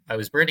I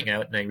was burning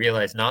out, and I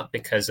realized not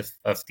because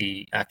of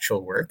the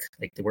actual work,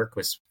 like the work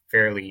was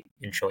fairly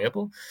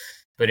enjoyable,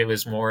 but it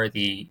was more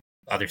the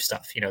other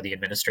stuff, the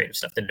administrative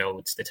stuff, the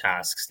notes, the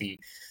tasks, the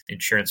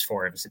insurance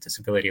forms, the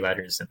disability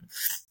letters. And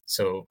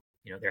so,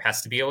 there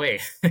has to be a way.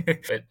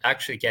 But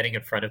actually getting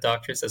in front of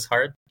doctors is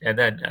hard. And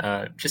then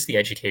just the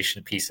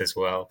education piece as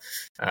well.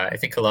 I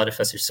think a lot of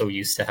us are so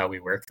used to how we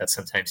work that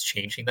sometimes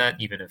changing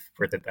that, even if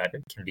for the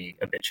better, can be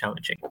a bit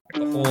challenging.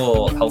 The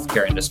whole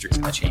healthcare industry is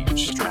going to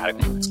change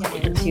dramatically in the next couple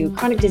of years. To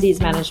chronic disease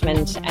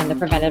management and the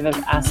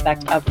preventative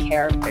aspect of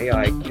care.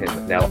 AI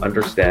can now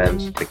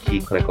understand the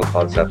key clinical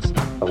concepts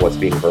of what's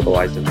being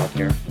verbalized in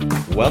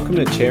healthcare. Welcome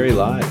to Cherry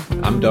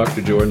Live. I'm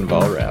Dr. Jordan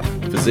Valrath,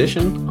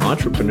 physician,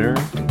 entrepreneur,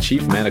 and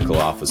chief medical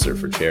officer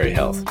for Cherry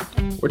Health.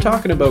 We're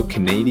talking about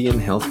Canadian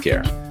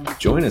healthcare.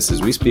 Join us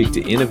as we speak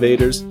to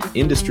innovators,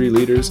 industry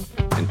leaders,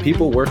 and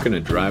people working to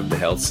drive the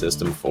health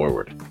system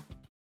forward.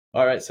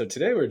 All right, so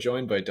today we're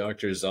joined by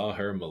Dr.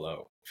 Zaahir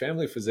Moloo,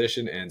 family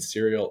physician and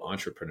serial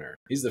entrepreneur.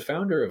 He's the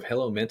founder of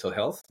Hello Mental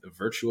Health, a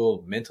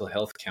virtual mental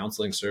health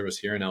counseling service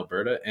here in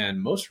Alberta,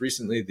 and most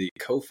recently the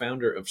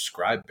co-founder of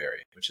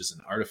ScribeBerry, which is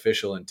an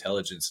artificial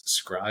intelligence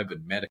scribe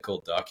and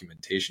medical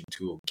documentation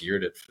tool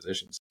geared at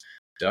physicians.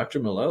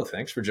 Dr. Moloo,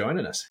 thanks for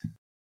joining us.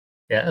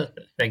 Yeah,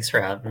 thanks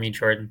for having me,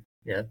 Jordan.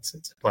 Yeah, it's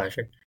a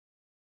pleasure.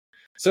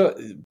 So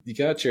you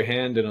got your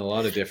hand in a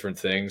lot of different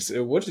things.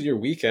 What does your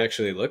week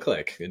actually look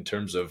like in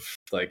terms of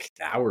like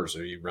hours?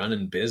 Are you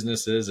running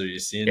businesses? Are you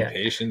seeing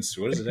patients?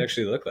 What does it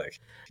actually look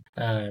like?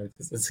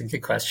 That's a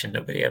good question.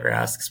 Nobody ever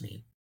asks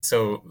me.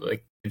 So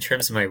like in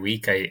terms of my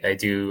week, I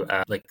do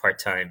like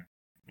part-time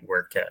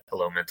work at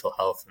Hello Mental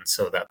Health. And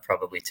so that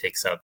probably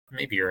takes up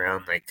maybe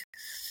around like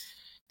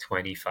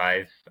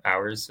 25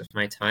 hours of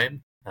my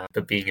time.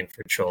 But being in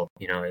virtual,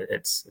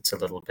 it's a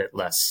little bit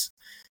less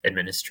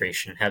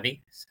administration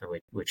heavy, so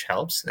which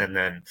helps. And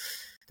then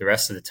the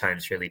rest of the time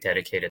is really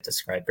dedicated to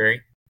ScribeBerry.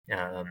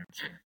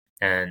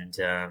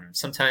 And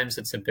sometimes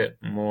it's a bit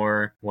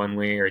more one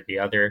way or the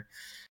other.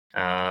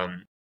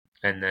 And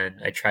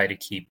then I try to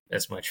keep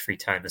as much free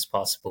time as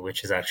possible,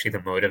 which is actually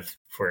the motive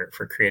for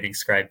creating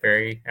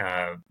ScribeBerry,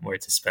 more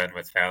to spend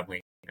with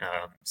family.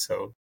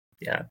 So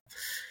yeah,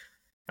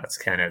 that's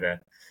kind of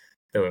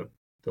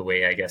the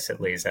way I guess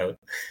it lays out.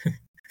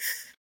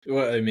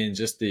 Well, I mean,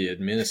 just the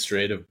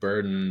administrative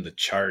burden, the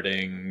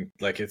charting,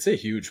 like it's a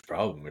huge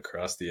problem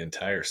across the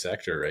entire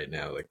sector right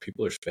now. Like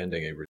people are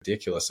spending a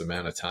ridiculous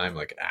amount of time,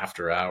 like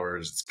after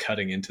hours, it's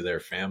cutting into their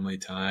family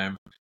time.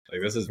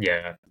 Like this is,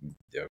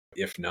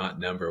 if not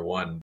number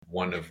one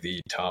of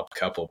the top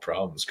couple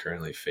problems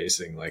currently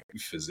facing like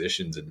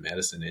physicians and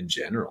medicine in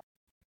general.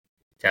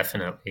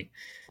 Definitely.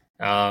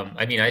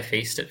 I mean, I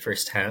faced it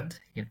firsthand,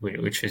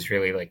 which is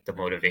really like the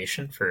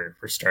motivation for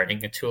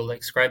starting a tool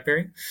like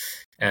ScribeBerry.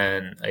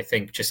 And I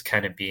think just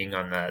kind of being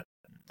on that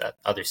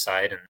other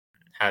side and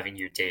having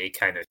your day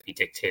kind of be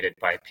dictated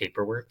by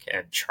paperwork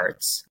and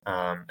charts,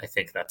 I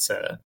think that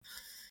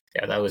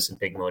was a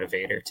big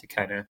motivator to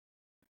kind of,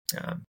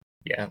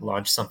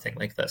 launch something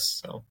like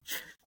this.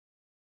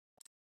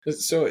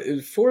 So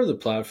for the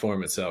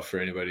platform itself, for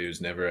anybody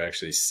who's never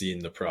actually seen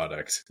the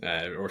product,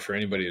 or for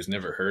anybody who's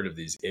never heard of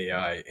these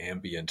AI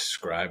ambient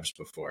scribes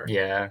before,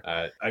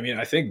 I mean,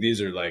 I think these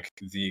are like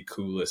the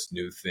coolest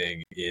new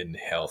thing in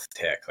health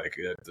tech. Like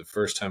the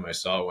first time I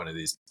saw one of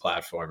these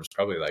platforms,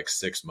 probably like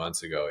 6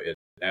 months ago, it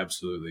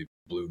absolutely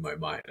blew my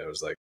mind. I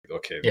was like,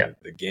 okay,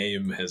 the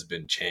game has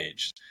been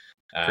changed.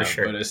 For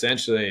sure. But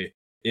essentially,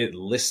 it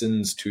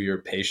listens to your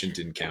patient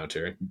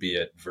encounter, be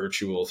it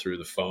virtual through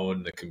the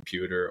phone, the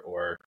computer,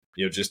 or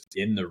just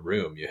in the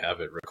room, you have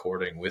it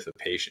recording with a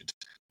patient.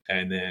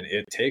 And then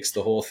it takes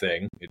the whole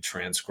thing, it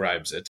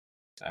transcribes it,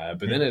 but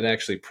then it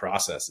actually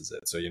processes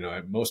it. So,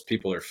 most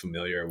people are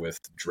familiar with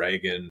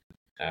Dragon,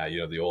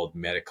 the old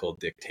medical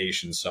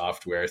dictation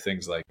software,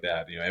 things like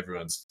that.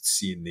 Everyone's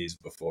seen these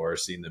before,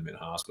 seen them in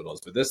hospitals,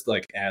 but this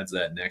like adds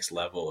that next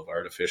level of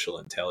artificial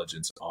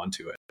intelligence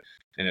onto it.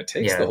 And it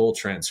takes the whole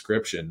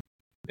transcription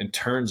and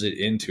turns it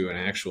into an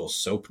actual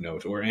SOAP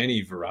note or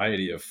any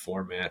variety of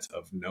format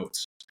of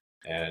notes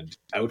and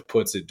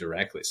outputs it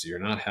directly. So you're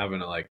not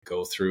having to like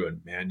go through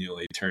and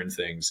manually turn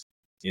things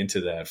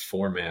into that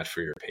format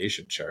for your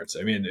patient charts.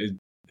 I mean,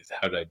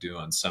 how did I do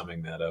on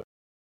summing that up?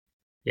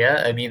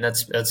 Yeah, I mean,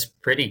 that's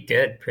pretty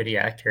good, pretty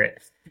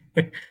accurate.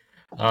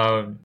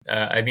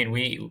 I mean,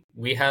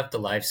 we have the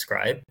live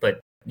scribe, but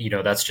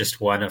that's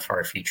just one of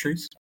our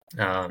features.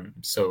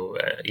 So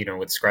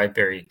with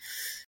ScribeBerry,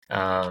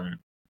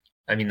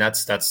 I mean,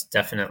 that's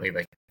definitely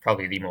like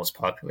probably the most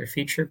popular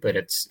feature, but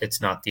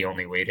it's not the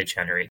only way to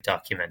generate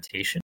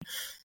documentation.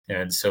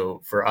 And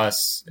so for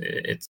us,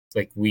 it's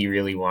like we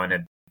really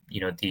wanted,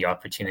 the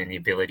opportunity and the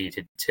ability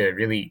to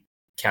really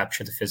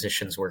capture the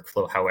physician's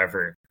workflow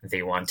however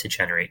they want to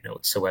generate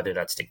notes. So whether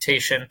that's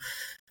dictation,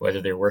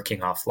 whether they're working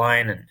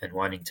offline and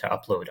wanting to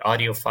upload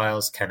audio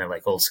files, kind of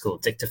like old school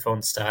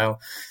dictaphone style,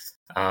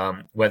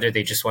 whether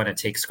they just want to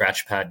take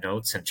scratchpad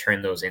notes and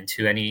turn those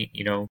into any,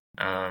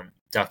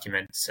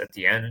 documents at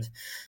the end,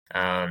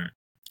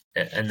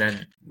 and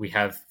then we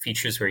have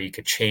features where you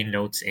could chain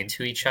notes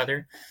into each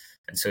other.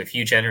 And so if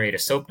you generate a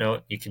soap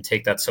note, you can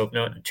take that soap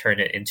note and turn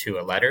it into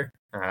a letter,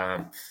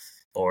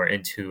 or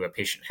into a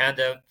patient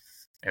handout.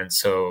 And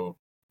so,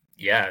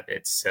 yeah,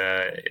 it's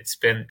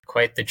been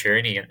quite the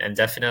journey, and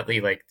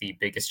definitely like the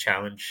biggest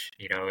challenge,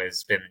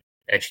 has been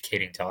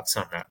educating docs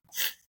on that.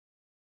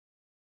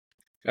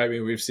 I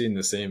mean, we've seen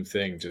the same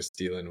thing just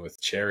dealing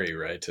with Cherry,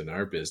 right, in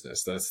our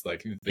business. That's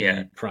like the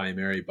Yeah.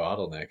 primary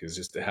bottleneck is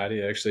just how do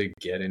you actually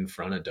get in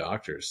front of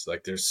doctors?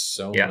 Like there's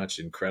so Yeah. much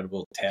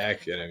incredible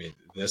tech. And I mean,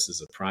 this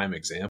is a prime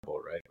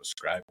example, right, with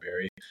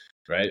ScribeBerry,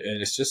 right?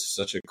 And it's just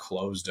such a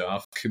closed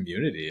off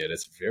community, and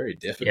it's very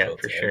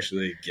difficult for to sure.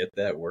 actually get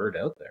that word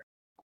out there.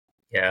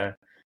 Yeah.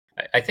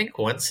 I think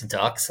once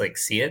docs like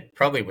see it,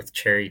 probably with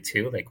Cherry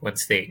too, like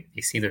once they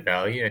see the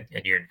value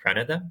and you're in front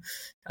of them,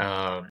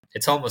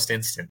 it's almost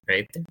instant,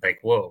 right? They're like,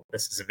 whoa,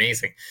 this is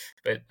amazing.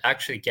 But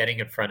actually getting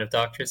in front of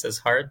doctors is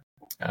hard.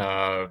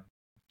 And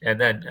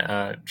then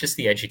just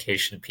the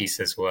education piece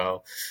as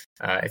well.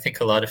 I think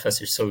a lot of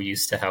us are so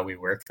used to how we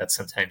work that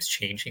sometimes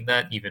changing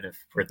that, even if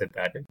we're the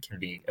better, can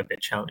be a bit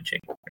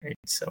challenging, right?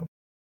 So,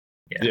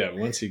 yeah,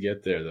 once you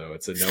get there, though,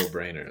 it's a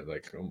no-brainer.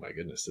 Like, oh my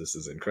goodness, this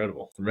is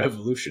incredible.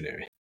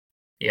 Revolutionary.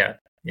 Yeah,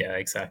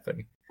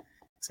 exactly.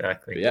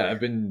 But yeah, I've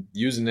been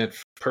using it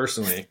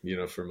personally,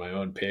 for my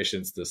own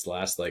patients this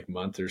last like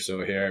month or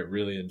so here. I'm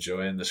really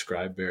enjoying the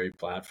ScribeBerry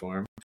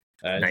platform.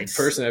 Nice.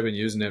 Personally, I've been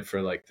using it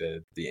for like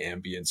the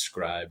ambient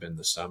scribe and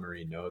the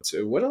summary notes.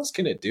 What else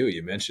can it do?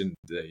 You mentioned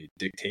the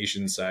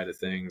dictation side of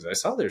things. I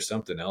saw there's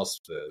something else,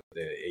 the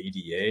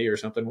ADA or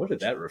something. What did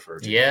that refer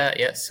to?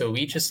 Yeah. So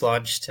we just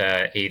launched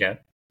ADA.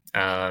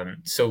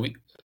 So we,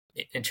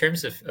 in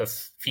terms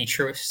of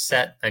feature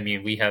set, I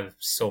mean, we have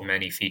so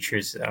many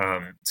features.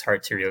 It's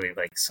hard to really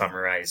like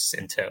summarize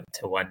into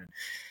one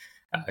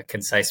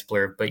concise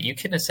blurb, but you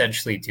can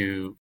essentially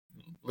do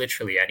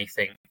literally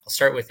anything. I'll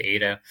start with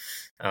ADA.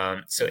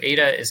 So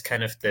ADA is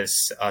kind of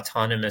this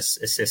autonomous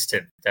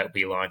assistant that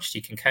we launched.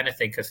 You can kind of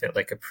think of it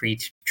like a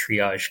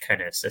pre-triage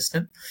kind of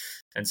assistant.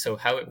 And so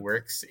how it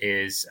works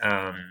is,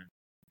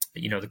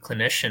 the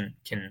clinician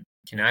can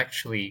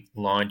actually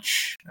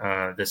launch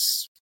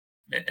this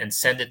and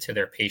send it to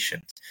their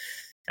patient.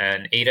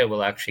 And ADA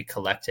will actually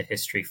collect a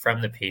history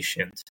from the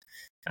patient,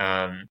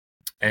 and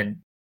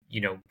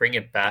bring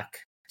it back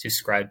to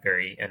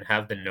ScribeBerry and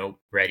have the note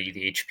ready,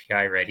 the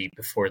HPI ready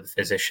before the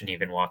physician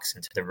even walks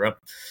into the room.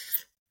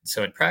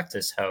 So in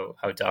practice, how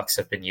docs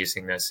have been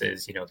using this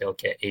is, they'll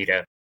get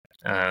ADA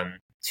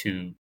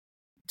to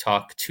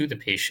talk to the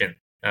patient,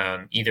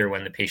 either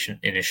when the patient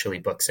initially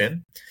books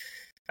in,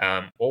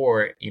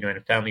 or, in a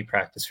family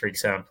practice, for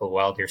example,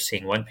 while they're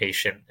seeing one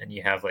patient and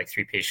you have like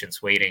 3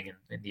 patients waiting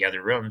in the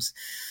other rooms,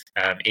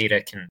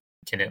 ADA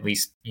can at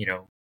least,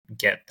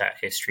 get that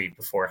history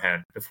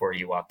beforehand before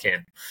you walk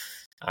in.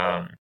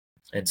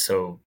 And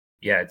so,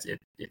 yeah,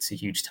 it's a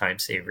huge time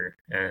saver,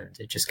 and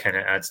it just kind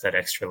of adds that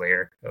extra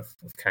layer of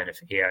kind of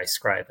AI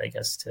scribe, I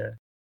guess, to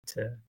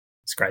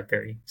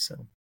ScribeBerry.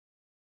 So,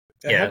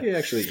 how do you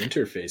actually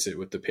interface it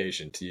with the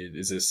patient?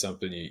 Is this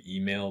something you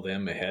email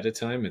them ahead of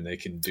time and they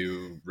can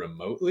do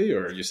remotely?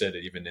 Or you said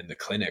even in the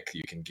clinic,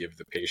 you can give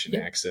the patient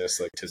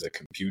access like to the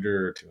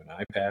computer or to an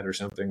iPad or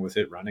something with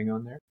it running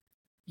on there?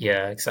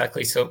 Yeah,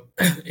 exactly. So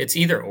it's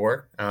either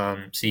or.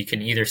 So you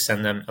can either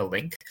send them a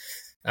link.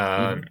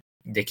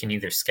 They can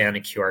either scan a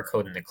QR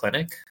code in the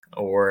clinic,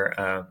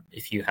 or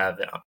if you have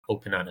it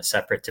open on a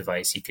separate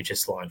device, you could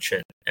just launch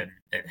it and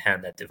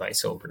hand that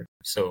device over.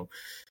 So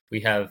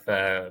we have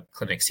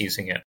clinics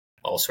using it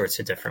all sorts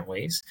of different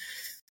ways.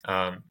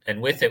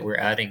 And with it, we're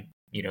adding,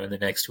 in the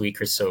next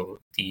week or so,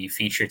 the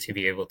feature to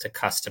be able to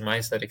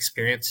customize that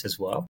experience as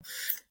well.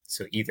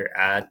 So either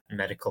add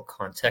medical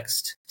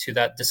context to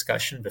that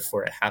discussion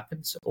before it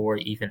happens, or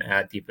even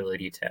add the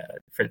ability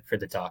for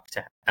the doc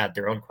to add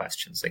their own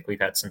questions. Like we've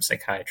had some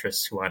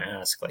psychiatrists who want to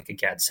ask like a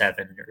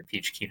GAD-7 or a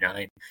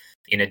PHQ-9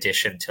 in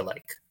addition to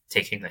like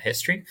taking the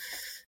history.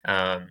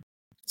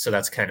 So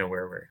that's kind of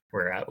where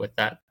we're at with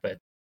that, but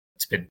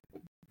it's been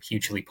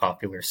hugely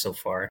popular so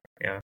far.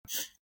 Yeah.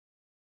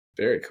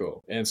 Very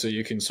cool. And so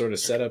you can sort of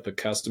set up a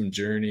custom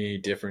journey,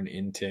 different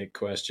intake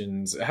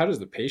questions. How does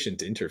the patient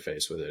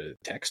interface with it?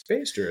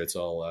 Text-based, or it's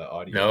all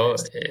audio-based? No,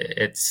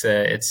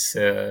 it's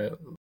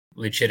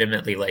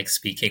legitimately like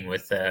speaking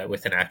with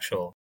an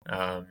actual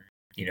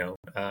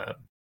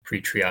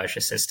pre-triage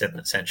assistant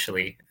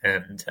essentially.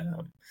 And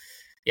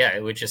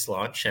it would just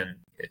launch, and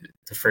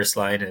the first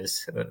line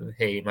is,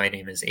 "Hey, my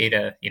name is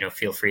Ada.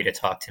 Feel free to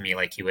talk to me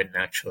like you would an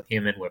actual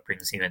human. What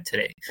brings you in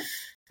today?"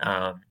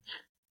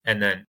 And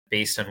then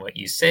based on what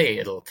you say,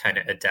 it'll kind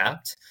of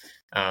adapt.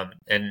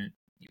 And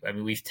I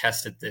mean, we've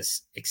tested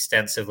this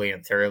extensively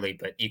and thoroughly,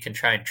 but you can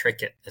try and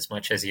trick it as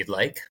much as you'd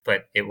like,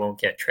 but it won't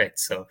get tricked.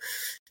 So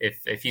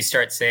if you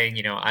start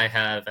saying, I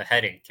have a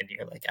headache, and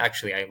you're like,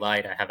 actually, I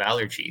lied, I have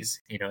allergies,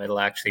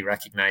 it'll actually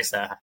recognize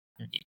that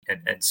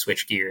and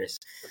switch gears,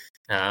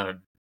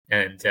 and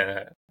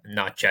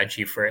not judge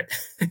you for it.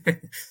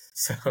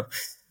 So,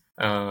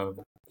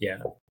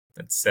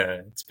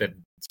 it's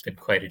been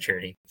quite a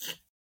journey.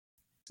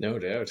 No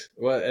doubt.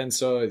 Well, and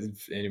so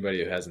if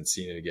anybody who hasn't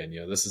seen it again,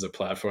 this is a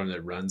platform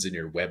that runs in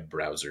your web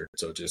browser.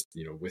 So just,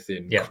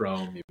 within Yeah.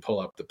 Chrome, you pull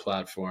up the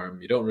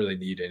platform. You don't really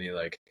need any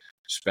like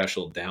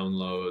special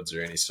downloads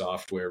or any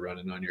software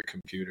running on your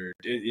computer.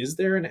 Is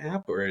there an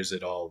app, or is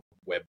it all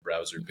web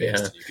browser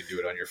based? Yeah. And you can do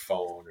it on your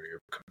phone or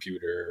your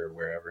computer or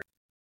wherever.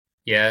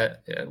 Yeah,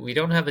 we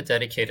don't have a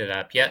dedicated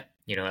app yet.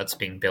 That's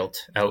being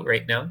built out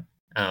right now.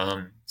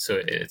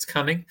 So it's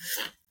coming.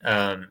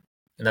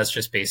 And that's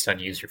just based on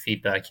user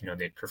feedback.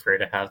 They'd prefer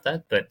to have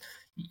that, but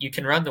you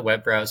can run the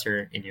web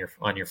browser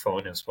on your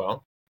phone as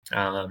well.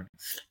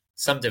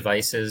 Some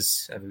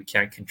devices we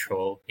can't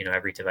control.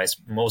 Every device.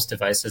 Most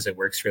devices it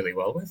works really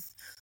well with,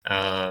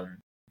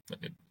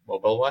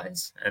 mobile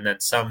wise, and then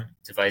some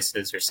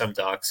devices or some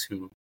docks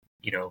who,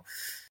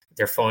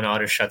 their phone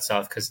auto shuts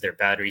off because of their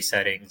battery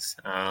settings.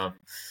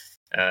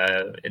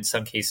 In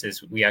some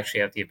cases, we actually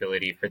have the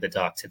ability for the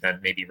dock to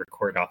then maybe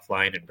record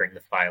offline and bring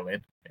the file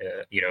in,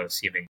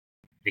 assuming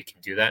they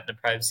can do that in a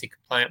privacy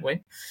compliant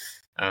way.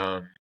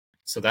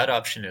 So that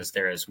option is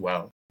there as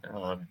well.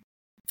 And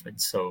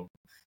so,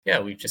 yeah,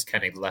 we've just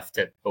kind of left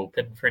it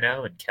open for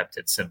now and kept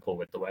it simple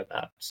with the web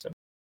app. So,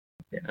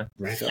 yeah.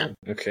 Right on.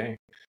 Okay.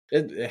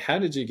 How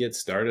did you get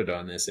started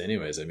on this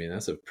anyways? I mean,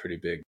 that's a pretty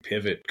big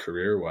pivot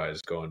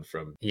career-wise, going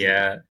from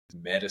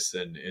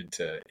medicine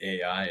into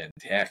AI and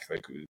tech.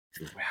 Like,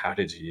 how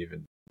did you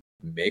even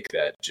make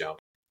that jump?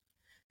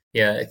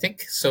 Yeah, I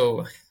think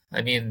so.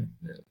 I mean,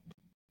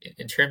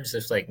 in terms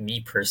of like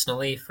me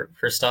personally,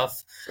 first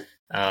off,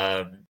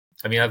 I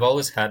mean, I've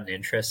always had an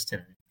interest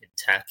in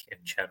tech in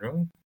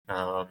general.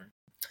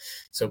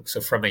 So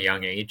from a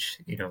young age,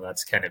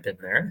 that's kind of been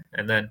there.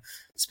 And then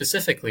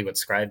specifically with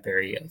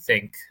ScribeBerry, I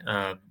think,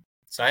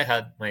 so I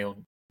had my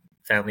own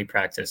family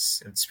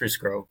practice in Spruce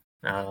Grove.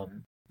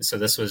 So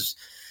this was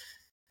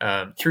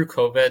through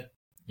COVID,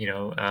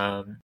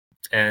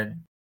 and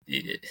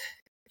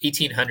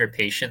 1,800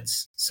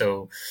 patients.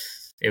 So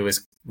it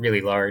was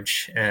really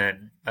large,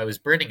 and I was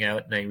burning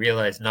out, and I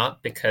realized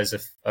not because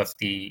of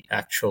the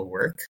actual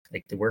work,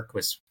 like the work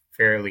was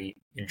fairly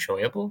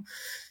enjoyable,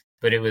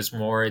 but it was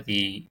more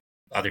the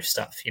other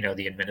stuff,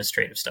 the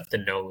administrative stuff, the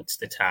notes,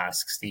 the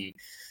tasks, the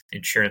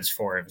insurance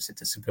forms, the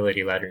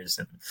disability letters.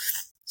 And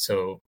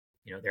so,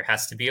 there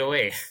has to be a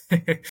way.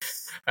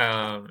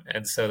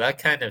 And so that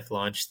kind of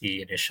launched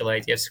the initial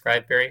idea of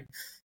ScribeBerry.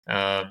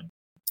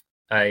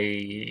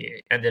 I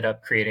ended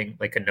up creating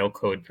like a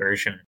no-code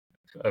version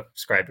of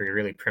ScribeBerry, a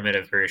really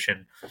primitive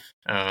version.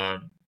 I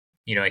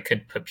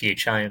couldn't put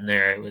PHI in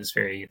there. It was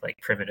very like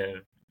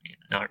primitive,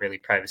 not really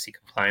privacy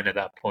compliant at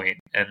that point.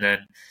 And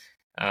then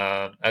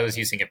I was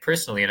using it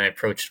personally, and I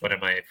approached one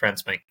of my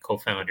friends, my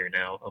co-founder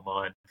now,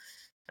 Aman,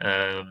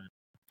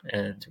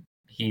 and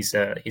he's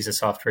a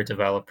software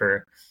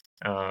developer.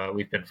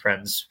 We've been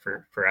friends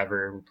for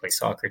forever. We play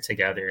soccer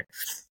together.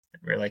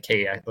 And we're like,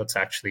 hey, let's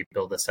actually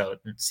build this out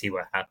and see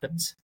what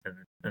happens.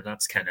 And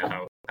that's kind of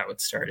how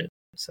it started.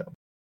 So.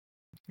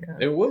 Yeah.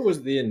 And what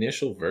was the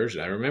initial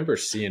version? I remember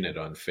seeing it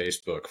on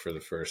Facebook for the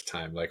first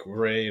time, like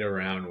right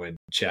around when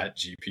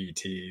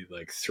ChatGPT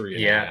like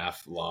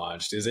 3.5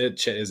 launched. Is it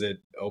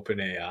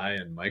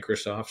OpenAI and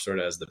Microsoft sort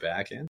of as the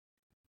back end?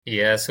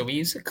 Yeah, so we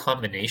use a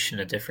combination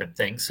of different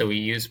things. So we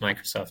use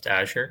Microsoft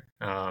Azure,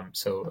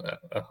 so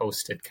a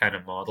hosted kind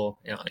of model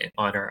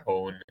on our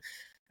own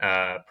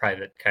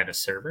private kind of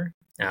server.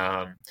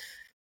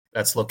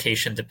 That's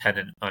location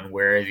dependent on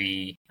where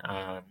the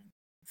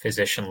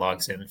physician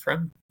logs in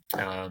from.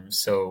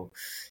 So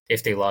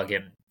if they log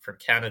in from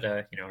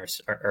Canada,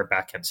 our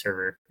backend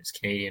server is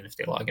Canadian. If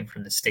they log in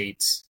from the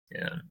States,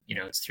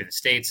 it's through the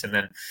States. And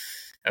then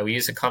we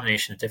use a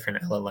combination of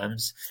different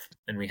LLMs,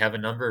 and we have a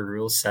number of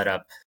rules set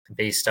up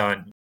based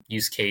on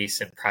use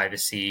case and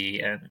privacy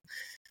and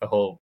a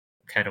whole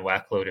kind of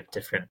whackload of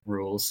different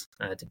rules,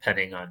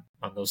 depending on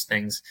those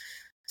things,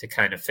 to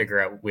kind of figure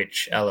out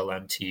which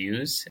LLM to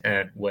use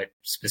and what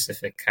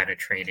specific kind of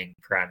training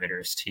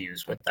parameters to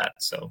use with that.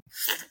 So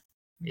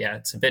yeah,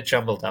 it's a bit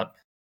jumbled up,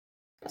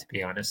 to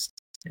be honest.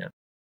 Yeah.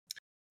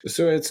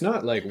 So it's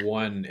not like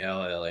one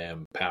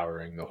LLM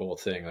powering the whole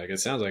thing. Like, it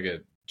sounds like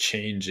it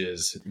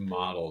changes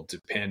model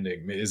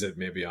depending. Is it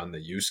maybe on the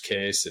use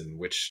case and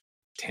which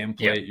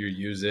template you're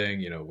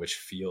using, which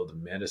field of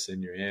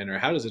medicine you're in, or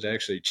how does it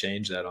actually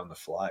change that on the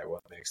fly?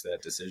 What makes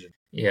that decision?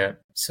 Yeah.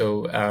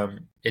 So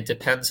it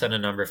depends on a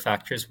number of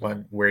factors.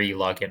 One, where you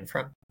log in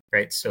from,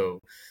 right? So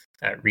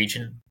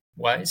region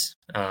wise,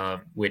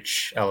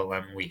 which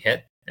LLM we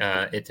hit.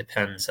 It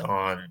depends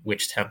on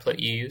which template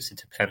you use. It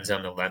depends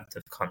on the length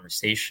of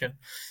conversation.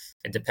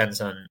 It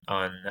depends on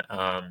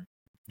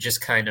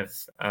just kind of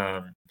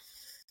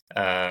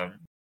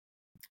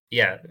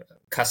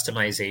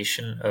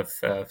customization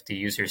of the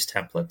user's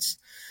templates.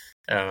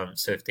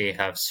 So if they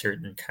have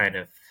certain kind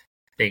of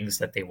things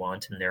that they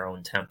want in their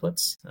own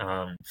templates,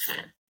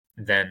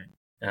 then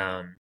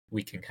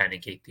we can kind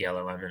of gate the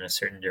LLM in a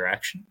certain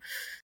direction.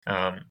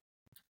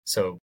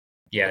 So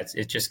yeah,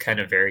 it just kind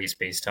of varies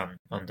based on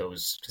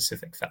those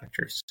specific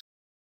factors.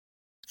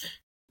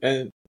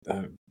 And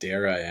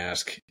dare I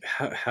ask,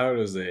 how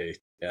does a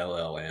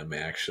LLM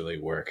actually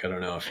work? I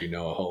don't know if you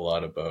know a whole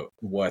lot about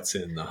what's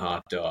in the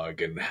hot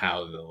dog and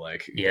how the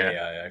Yeah.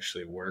 AI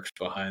actually works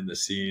behind the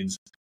scenes.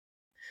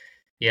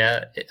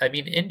 Yeah, I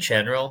mean, in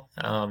general,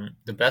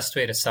 the best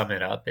way to sum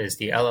it up is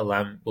the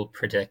LLM will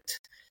predict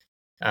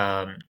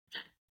um,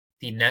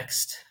 the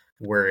next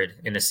word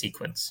in a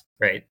sequence,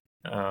 right?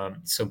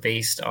 So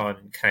based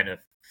on the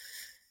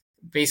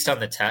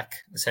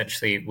tech,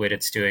 essentially what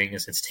it's doing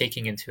is it's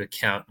taking into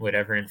account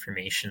whatever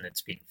information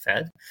that's being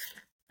fed,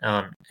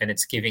 and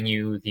it's giving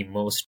you the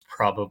most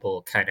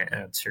probable kind of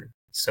answer.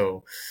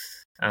 So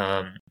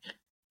um,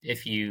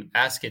 if you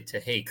ask it to,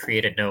 hey,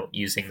 create a note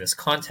using this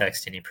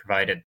context, and you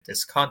provided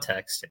this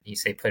context, and you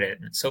say put it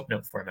in SOAP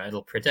note format,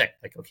 it'll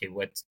predict like, okay,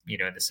 what's,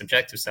 in the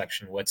subjective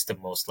section, what's the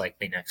most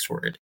likely next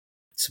word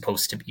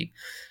supposed to be,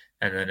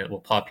 and then it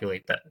will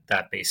populate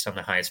that based on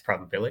the highest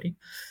probability.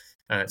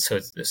 So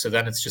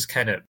then it's just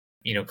kind of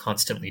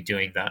constantly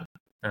doing that,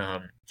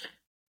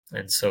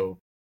 and so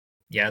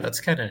yeah,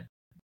 that's kind of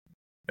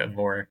a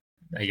more,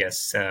 I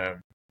guess, a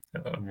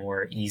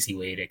more easy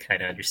way to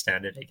kind of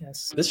understand it, I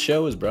guess. This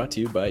show is brought to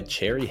you by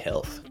Cherry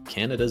Health,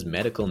 Canada's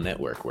medical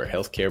network where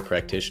healthcare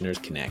practitioners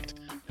connect.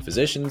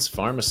 Physicians,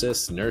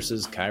 pharmacists,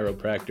 nurses,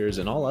 chiropractors,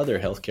 and all other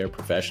healthcare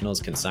professionals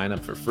can sign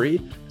up for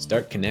free,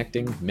 start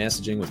connecting,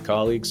 messaging with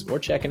colleagues, or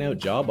checking out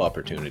job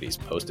opportunities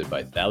posted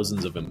by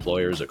thousands of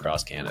employers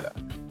across Canada.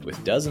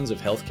 With dozens of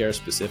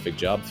healthcare-specific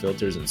job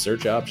filters and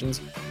search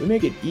options, we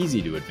make it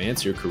easy to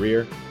advance your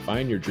career,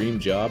 find your dream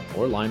job,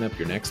 or line up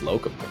your next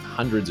locum with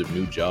hundreds of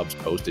new jobs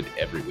posted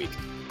every week.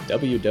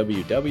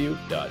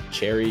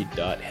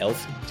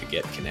 www.cherry.health to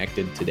get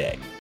connected today.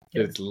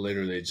 It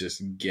literally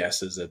just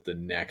guesses at the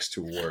next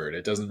word.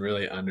 It doesn't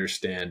really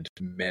understand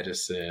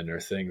medicine or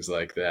things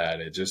like that.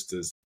 It just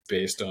is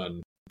based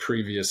on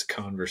previous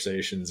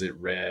conversations it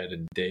read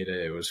and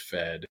data it was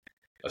fed,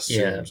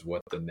 assumes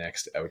what the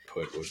next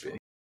output would be.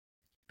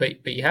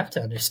 But you have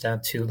to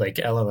understand too, like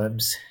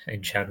LLMs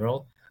in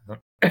general,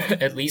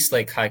 at least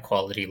like high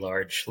quality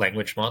large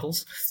language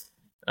models,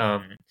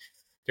 they're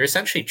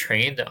essentially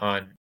trained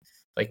on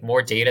like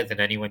more data than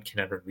anyone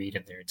can ever read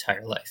in their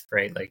entire life,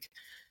 right? Like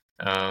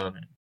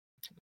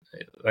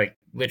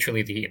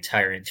literally the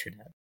entire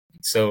internet.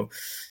 So,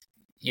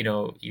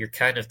 you're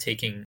kind of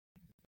taking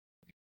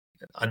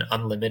an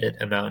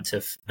unlimited amount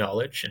of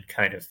knowledge and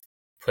kind of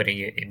putting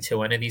it into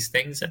one of these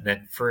things, and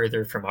then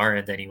further from our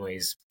end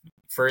anyways,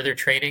 further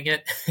training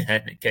it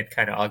and again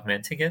kind of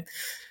augmenting it.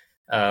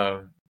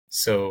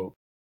 So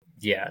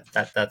yeah,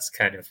 that's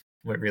kind of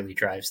what really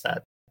drives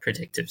that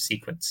predictive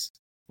sequence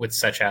with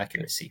such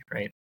accuracy,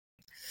 right?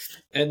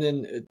 And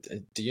then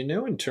do you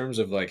know in terms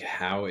of like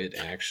how it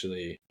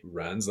actually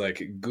runs,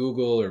 like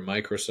Google or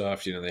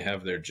Microsoft, they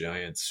have their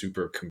giant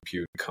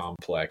supercompute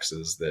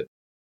complexes that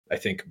I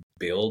think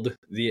build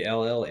the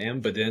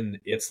LLM, but then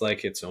it's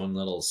like its own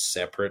little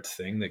separate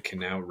thing that can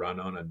now run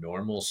on a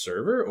normal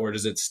server, or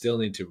does it still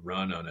need to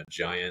run on a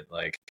giant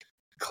like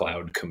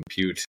cloud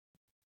compute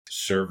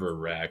server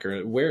rack,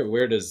 or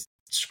where does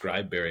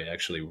ScribeBerry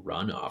actually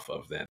run off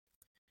of then?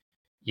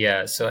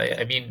 Yeah, so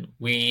I mean,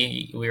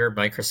 we're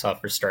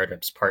Microsoft for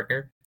Startups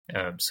partner,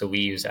 so we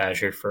use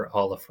Azure for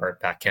all of our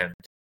backend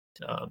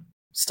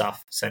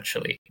stuff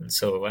essentially, and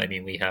so I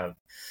mean we have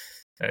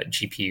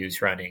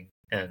GPUs running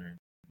and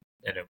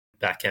a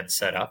backend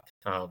set up.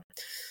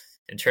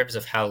 In terms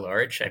of how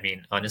large, I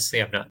mean,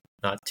 honestly, I'm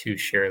not too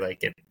sure.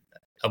 Like,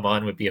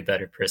 Aman would be a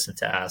better person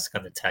to ask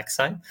on the tech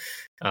side,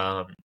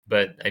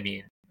 but I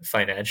mean,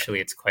 financially,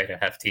 it's quite a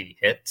hefty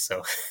hit.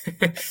 So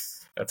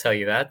I'll tell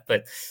you that.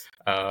 But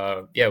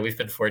yeah, we've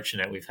been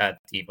fortunate. We've had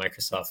the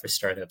Microsoft for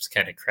Startups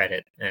kind of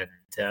credit and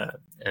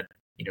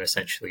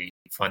essentially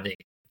funding,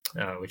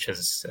 which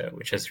has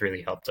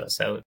really helped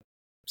us out.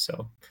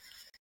 So.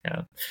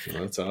 Yeah.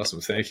 Well, that's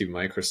awesome. Thank you,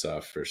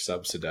 Microsoft, for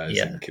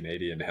subsidizing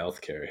Canadian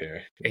healthcare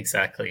here.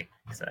 Exactly.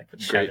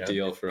 Great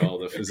deal for all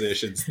the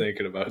physicians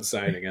thinking about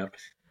signing up.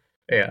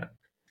 Yeah,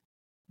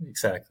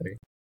 exactly.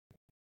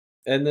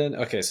 And then,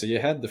 okay, so you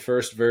had the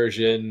first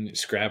version,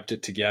 scrapped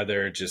it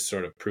together, just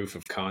sort of proof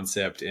of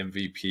concept,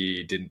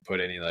 MVP, didn't put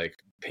any like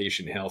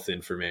patient health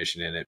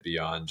information in it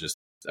beyond just,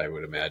 I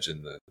would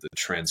imagine, the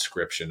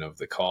transcription of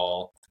the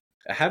call.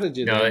 How did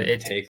you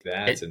take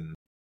that and...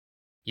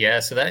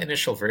 Yeah, so that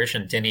initial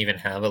version didn't even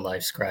have a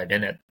live scribe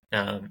in it,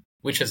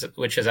 which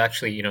is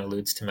actually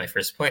alludes to my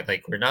first point.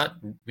 Like we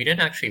didn't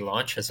actually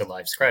launch as a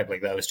live scribe.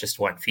 Like that was just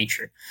one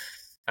feature.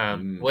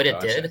 What it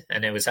did,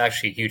 and it was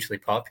actually hugely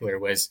popular,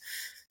 was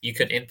you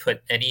could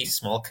input any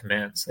small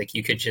commands. Like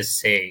you could just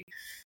say,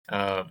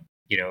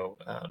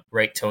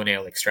 write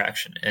toenail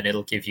extraction, and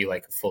it'll give you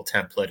like a full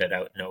templated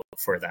out note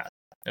for that.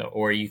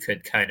 Or you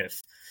could kind of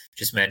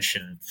just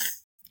mention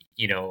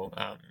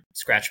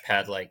scratch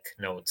pad like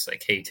notes,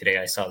 like, hey, today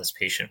I saw this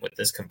patient with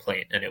this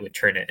complaint, and it would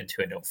turn it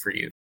into a note for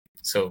you.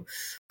 So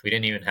we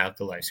didn't even have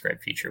the live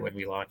scribe feature when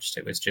we launched.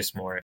 It was just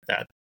more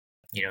that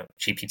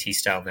GPT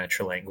style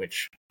natural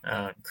language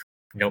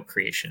note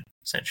creation,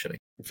 essentially.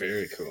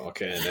 Very cool.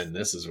 Okay, and then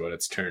this is what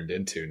it's turned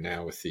into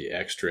now with the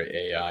extra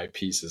AI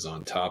pieces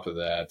on top of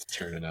that,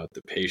 turning out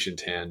the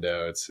patient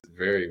handouts.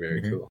 Very,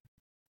 very cool.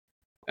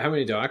 How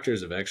many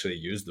doctors have actually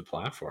used the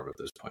platform at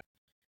this point?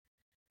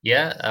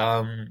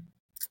 Yeah.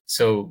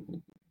 So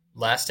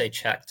last I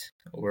checked,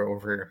 we're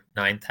over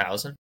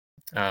 9,000.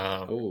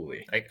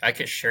 Holy. I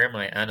could share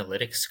my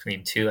analytics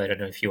screen too. I don't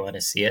know if you want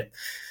to see it.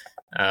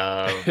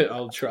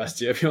 I'll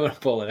trust you. If you want to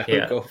pull it out,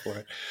 Yeah. go for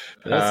it.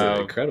 That's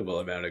an incredible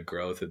amount of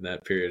growth in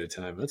that period of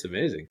time. That's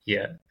amazing.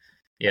 Yeah.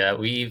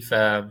 We've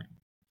been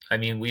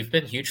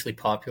hugely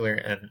popular,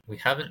 and we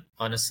haven't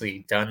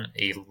honestly done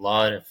a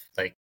lot of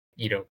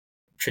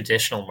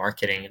traditional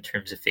marketing in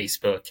terms of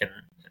Facebook and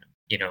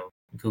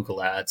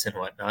Google ads and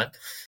whatnot.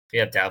 We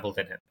have dabbled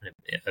in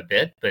it a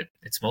bit, but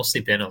it's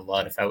mostly been a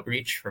lot of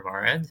outreach from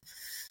our end.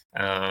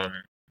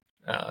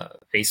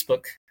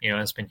 Facebook,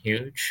 has been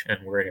huge,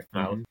 and word of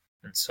mouth.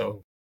 And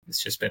so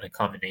it's just been a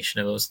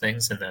combination of those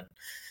things. And then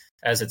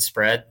as it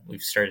spread,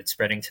 we've started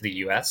spreading to the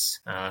US.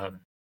 And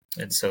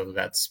so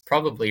that's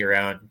probably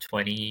around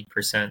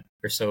 20%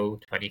 or so,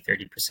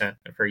 20-30%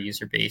 of our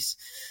user base.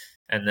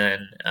 And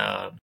then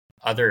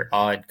other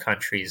odd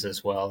countries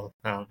as well.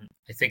 I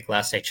think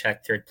last I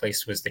checked, third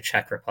place was the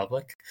Czech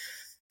Republic,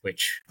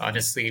 which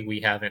honestly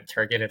we haven't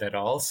targeted at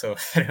all. So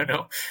I don't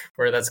know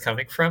where that's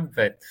coming from,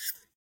 but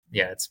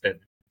yeah, it's been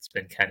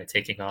kind of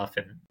taking off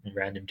in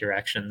random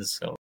directions.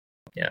 So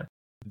yeah,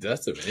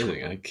 that's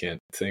amazing. I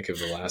can't think of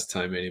the last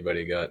time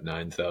anybody got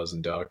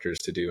 9,000 doctors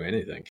to do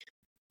anything.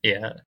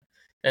 Yeah.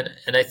 And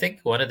I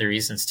think one of the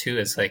reasons too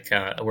is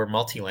we're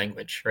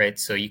multi-language, right?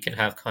 So you can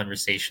have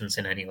conversations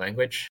in any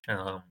language,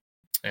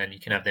 and you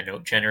can have the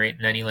note generate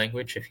in any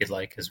language if you'd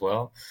like as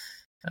well.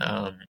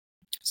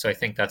 So I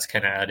think that's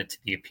kind of added to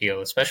the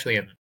appeal, especially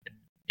in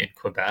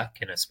Quebec,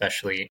 and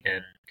especially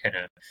in kind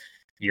of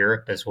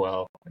Europe as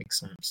well, like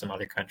some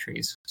other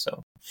countries.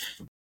 So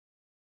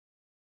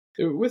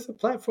with a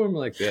platform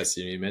like this,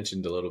 you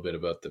mentioned a little bit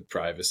about the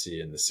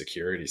privacy and the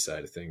security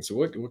side of things.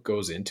 What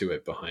goes into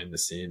it behind the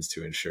scenes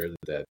to ensure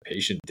that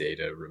patient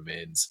data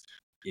remains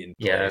in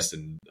place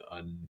and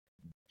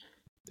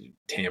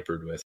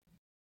untampered with?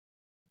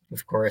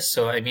 Of course.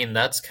 So, I mean,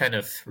 that's kind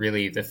of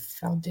really the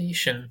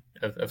foundation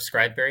of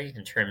ScribeBerry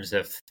in terms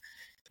of,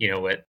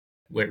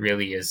 what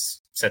really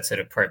sets it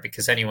apart,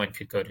 because anyone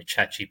could go to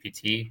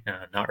ChatGPT,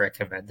 not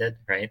recommended,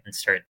 right, and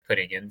start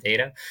putting in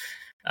data.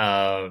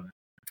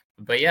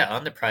 But yeah,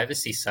 on the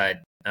privacy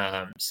side,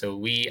 so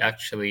we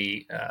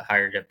actually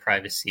hired a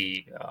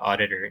privacy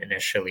auditor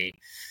initially.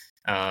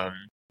 I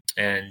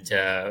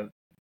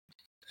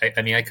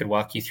could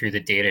walk you through the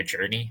data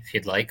journey if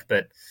you'd like,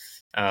 but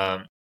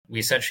we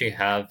essentially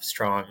have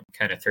strong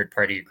kind of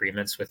third-party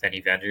agreements with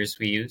any vendors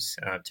we use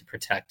to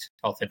protect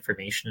health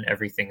information.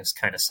 Everything is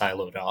kind of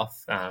siloed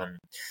off,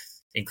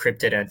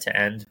 encrypted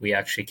end-to-end. We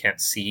actually can't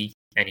see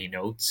any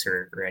notes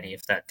or any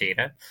of that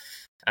data.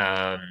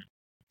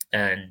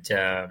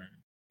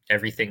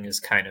 Everything is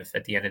kind of,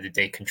 at the end of the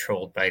day,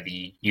 controlled by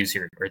the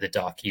user or the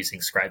doc using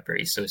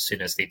ScribeBerry. So as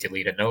soon as they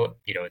delete a note,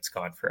 it's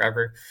gone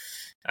forever.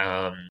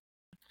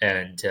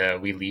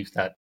 We leave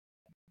that,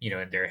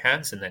 in their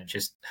hands, and then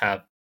just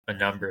have a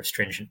number of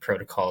stringent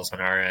protocols on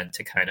our end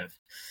to kind of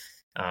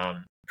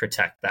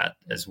protect that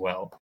as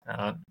well.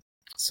 I'm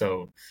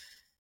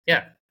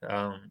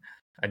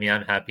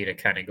happy to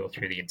kind of go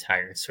through the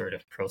entire sort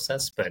of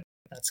process, but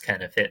that's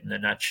kind of it in a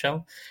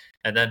nutshell.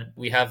 And then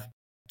we have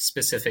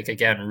specific,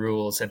 again,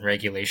 rules and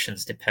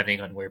regulations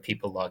depending on where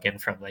people log in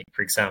from. Like,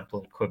 for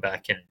example, in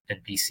Quebec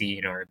and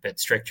BC, are a bit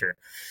stricter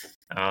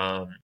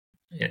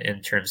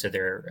in terms of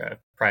their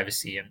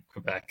privacy. In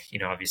Quebec,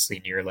 obviously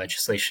near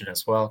legislation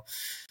as well.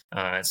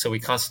 So we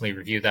constantly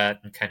review that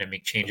and kind of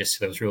make changes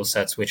to those rule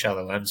sets, which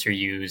LLMs are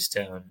used,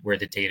 where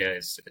the data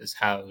is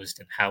housed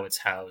and how it's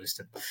housed,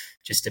 and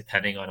just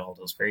depending on all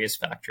those various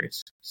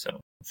factors.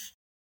 So,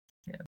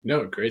 yeah.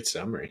 No, great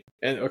summary.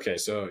 And okay,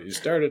 so you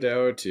started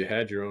out, you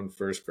had your own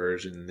first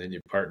version, and then you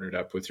partnered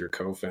up with your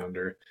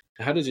co-founder.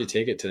 How did you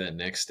take it to that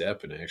next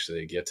step and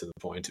actually get to the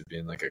point of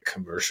being like a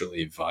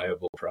commercially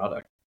viable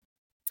product?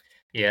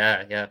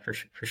 Yeah, for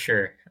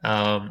sure.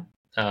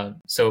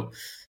 So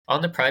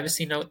on the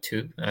privacy note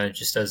too,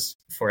 just as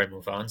before I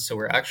move on, so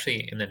we're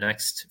actually in the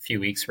next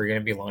few weeks, we're going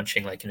to be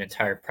launching like an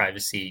entire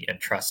privacy and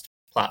trust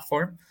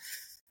platform,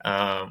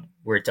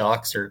 where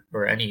docs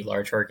or any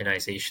large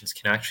organizations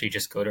can actually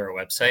just go to our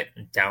website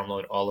and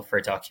download all of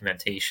our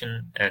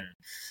documentation and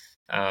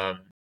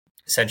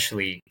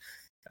essentially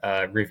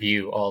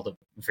review all the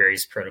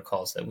various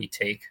protocols that we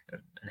take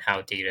and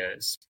how data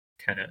is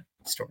kind of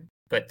stored.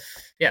 But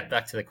yeah,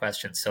 back to the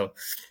question. So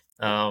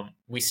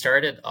we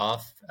started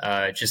off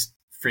just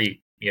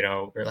free.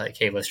 We're like,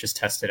 hey, let's just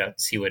test it out and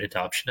see what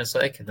adoption is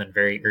like. And then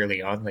very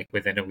early on, like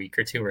within a week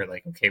or two, we're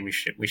like, okay, we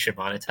should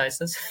monetize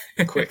this.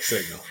 Quick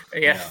signal.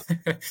 Yeah.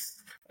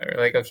 We're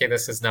like, okay,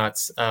 this is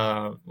nuts.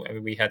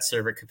 We had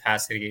server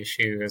capacity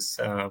issues,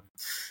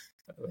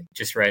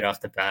 just right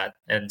off the bat.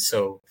 And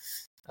so,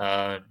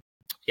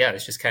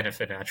 it's just kind of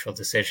a natural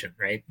decision,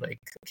 right? Like,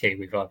 okay,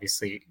 we've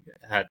obviously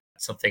had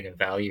something of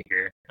value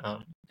here.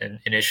 And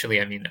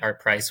initially, I mean, our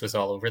price was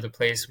all over the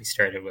place. We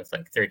started with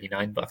like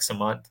 $39 a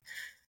month,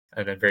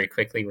 and then very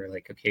quickly we're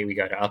like, okay, we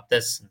got to up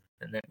this,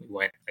 and then we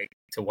went like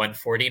to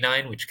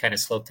 $149, which kind of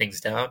slowed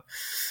things down,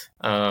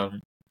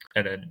 and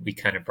then we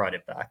kind of brought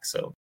it back.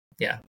 So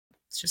yeah,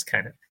 it's just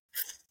kind of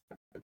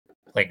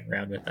playing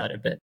around with that a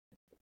bit.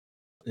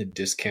 A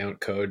discount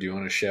code you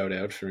want to shout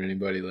out for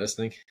anybody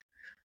listening?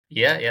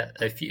 Yeah.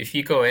 If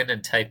you go in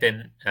and type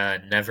in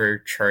never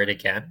chart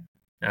again,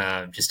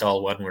 just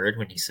all one word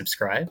when you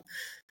subscribe,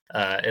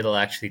 it'll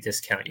actually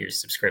discount your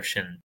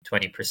subscription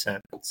 20%.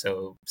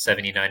 So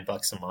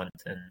 $79 a month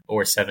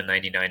or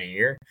 $7.99 a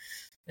year.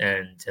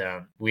 And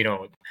we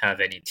don't have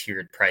any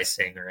tiered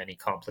pricing or any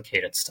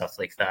complicated stuff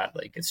like that.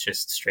 Like, it's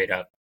just straight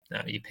up,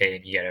 you pay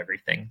and you get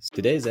everything.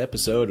 Today's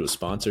episode was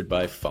sponsored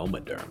by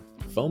Fomaderm.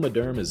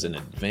 Fomaderm is an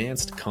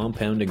advanced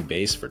compounding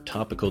base for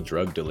topical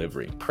drug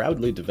delivery,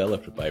 proudly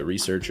developed by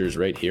researchers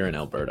right here in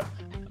Alberta.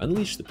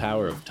 Unleash the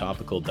power of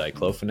topical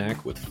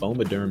diclofenac with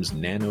Fomaderm's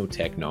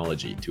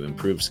nanotechnology to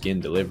improve skin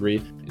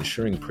delivery,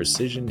 ensuring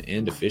precision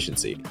and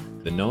efficiency.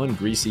 The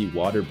non-greasy,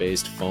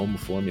 water-based foam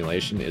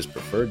formulation is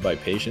preferred by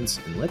patients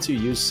and lets you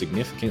use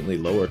significantly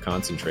lower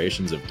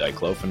concentrations of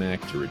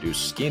diclofenac to reduce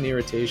skin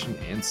irritation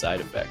and side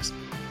effects.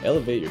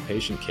 Elevate your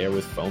patient care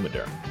with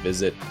Fomaderm.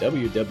 Visit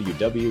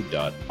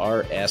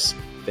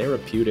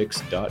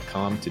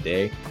www.rstherapeutics.com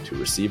today to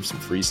receive some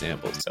free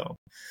samples. So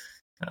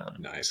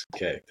nice.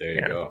 Okay, there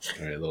you go. All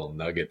right, a little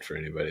nugget for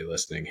anybody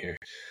listening here.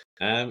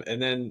 And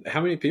then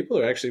how many people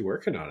are actually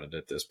working on it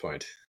at this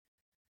point?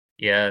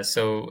 Yeah,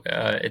 so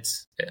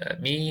it's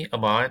me,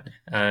 Aman,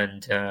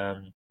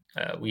 and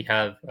we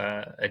have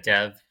a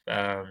dev.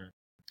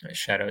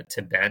 Shout out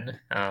to Ben.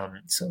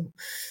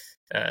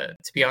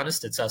 To be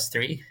honest, it's us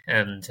three,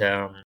 and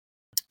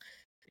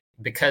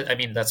because, I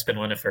mean, that's been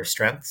one of our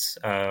strengths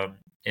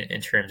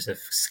in terms of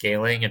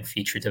scaling and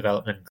feature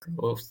development and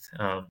growth.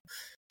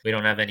 We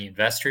don't have any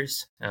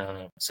investors,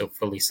 so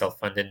fully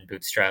self-funded and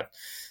bootstrapped,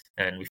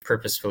 and we've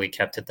purposefully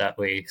kept it that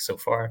way so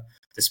far,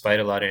 despite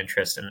a lot of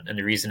interest. And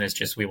the reason is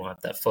just we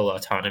want that full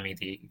autonomy,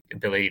 the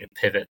ability to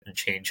pivot and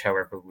change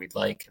however we'd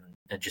like,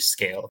 and just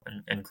scale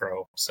and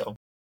grow. So,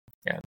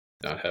 yeah.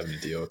 Not having to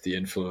deal with the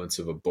influence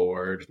of a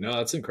board. No,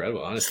 that's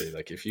incredible. Honestly,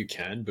 like, if you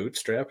can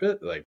bootstrap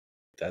it, like,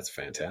 that's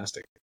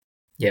fantastic.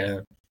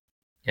 Yeah.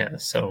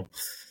 So,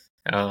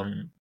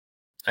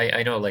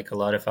 I know, like, a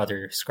lot of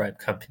other Scribe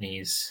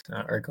companies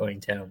are going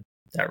down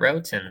that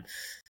route, and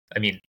I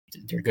mean,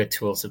 they're good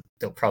tools.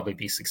 They'll probably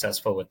be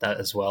successful with that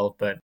as well.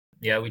 But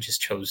yeah, we just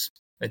chose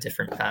a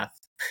different path.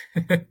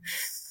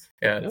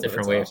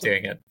 Different way of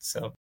doing it.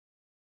 So,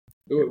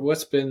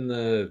 what's been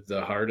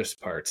the hardest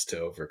parts to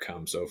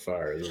overcome so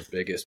far? The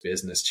biggest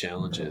business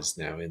challenges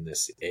now in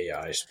this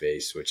AI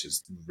space, which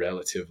is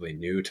relatively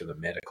new to the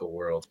medical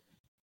world?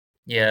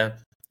 Yeah,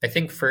 I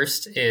think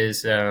first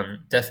is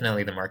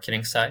definitely the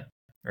marketing side,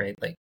 right?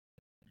 Like,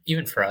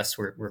 even for us,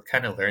 we're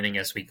kind of learning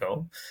as we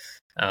go.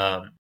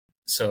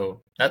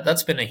 So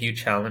that's been a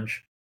huge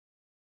challenge.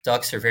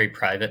 Docs are very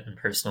private and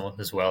personal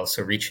as well,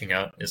 so reaching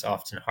out is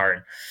often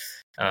hard.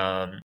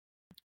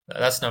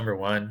 That's number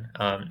one.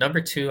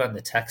 Number two, on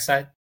the tech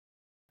side,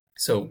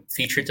 so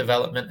feature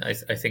development,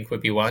 I think,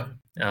 would be one,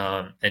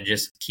 and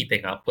just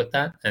keeping up with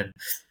that. And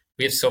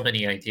we have so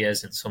many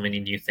ideas and so many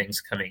new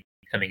things coming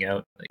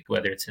out, like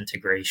whether it's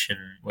integration,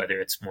 whether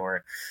it's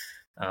more,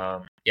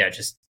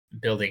 just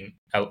building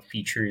out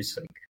features.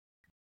 Like,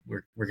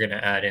 we're going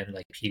to add in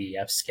like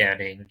PDF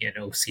scanning and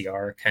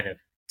OCR kind of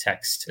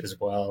text as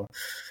well.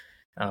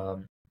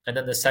 And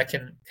then the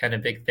second kind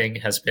of big thing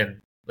has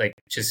been like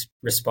just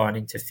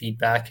responding to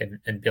feedback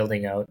and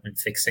building out and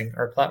fixing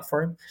our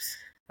platform.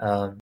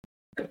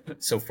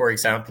 So for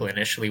example,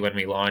 initially when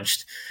we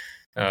launched,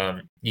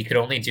 you could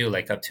only do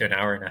like up to an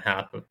hour and a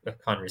half of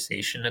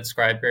conversation at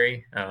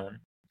ScribeBerry.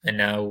 And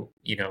now,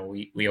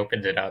 we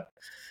opened it up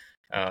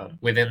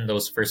within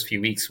those first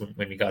few weeks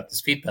when we got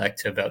this feedback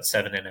to about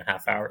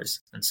 7.5 hours.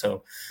 And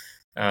so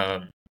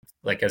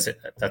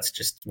that's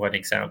just one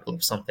example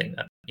of something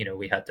that,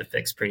 we had to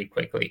fix pretty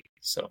quickly.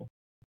 So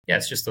yeah,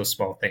 it's just those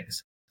small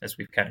things as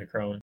we've kind of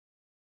grown.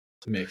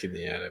 Making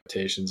the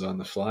adaptations on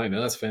the fly.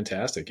 No, that's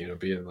fantastic.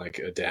 Being like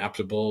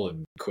adaptable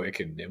and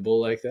quick and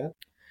nimble like that.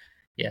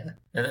 Yeah.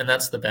 And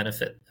that's the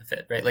benefit of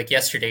it, right? Like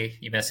yesterday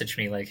you messaged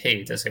me like,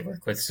 hey, does it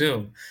work with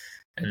Zoom?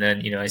 And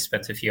then, I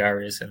spent a few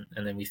hours and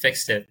then we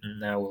fixed it.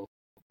 And now we'll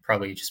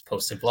probably just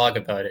post a blog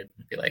about it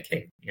and be like,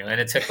 hey, and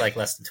it took like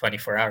less than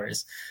 24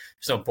 hours.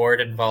 There's no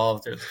board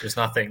involved. There's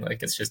nothing.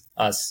 Like, it's just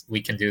us.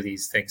 We can do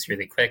these things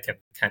really quick and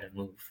kind of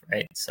move,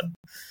 right? So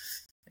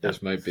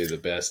this might be the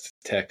best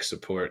tech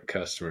support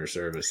customer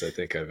service I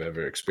think I've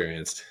ever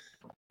experienced.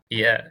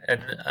 Yeah.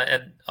 And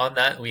on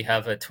that, we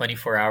have a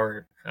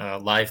 24-hour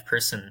live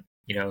person,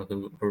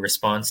 who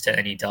responds to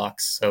any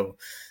docs. So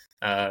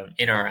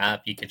in our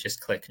app, you could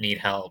just click need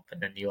help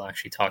and then you'll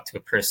actually talk to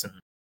a person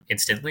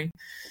instantly.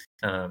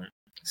 So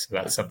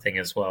that's something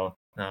as well.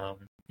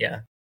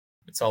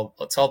 It's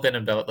all been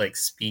about like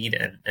speed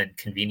and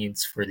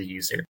convenience for the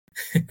user.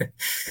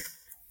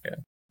 Yeah.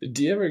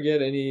 Do you ever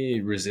get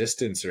any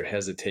resistance or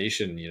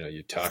hesitation?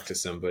 You talk to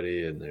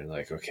somebody and they're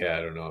like, okay,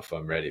 I don't know if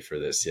I'm ready for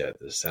this yet.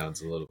 This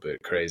sounds a little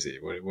bit crazy.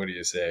 What do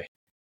you say?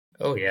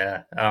 Oh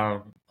yeah,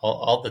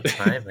 all the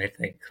time. I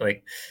think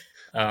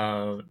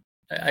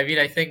I mean,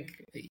 I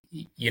think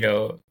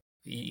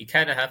you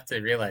kind of have to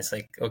realize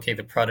like, okay,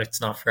 the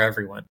product's not for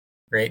everyone,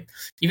 right?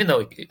 Even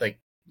though like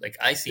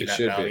I see It that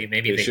should value, be.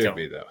 maybe It they should don't.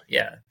 be though.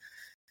 Yeah,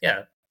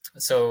 yeah.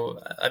 So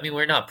I mean,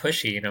 we're not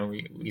pushy.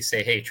 We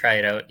say, hey, try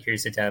it out.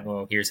 Here's a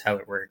demo. Here's how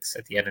it works.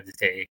 At the end of the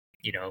day,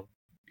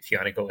 if you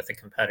want to go with a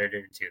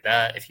competitor, do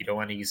that. If you don't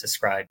want to use a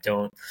scribe,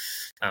 don't.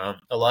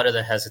 A lot of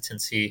the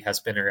hesitancy has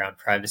been around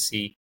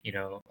privacy,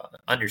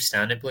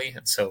 understandably,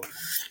 and so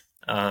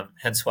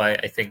hence why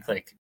I think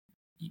like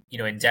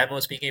in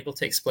demos being able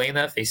to explain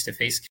that face to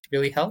face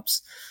really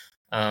helps.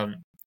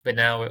 But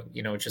now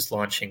just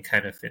launching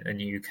kind of a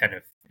new kind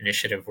of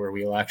initiative where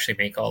we'll actually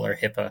make all our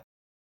HIPAA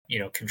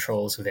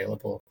controls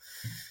available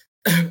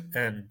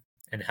and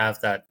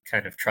have that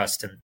kind of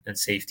trust and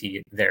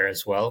safety there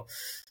as well,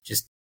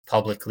 just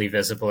publicly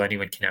visible,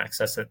 anyone can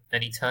access it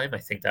anytime. I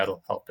think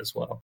that'll help as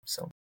well.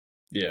 So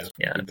yeah,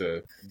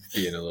 the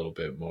being a little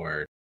bit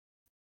more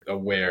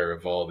aware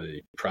of all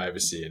the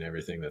privacy and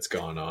everything that's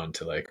gone on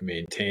to like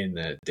maintain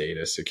that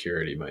data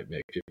security might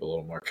make people a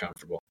little more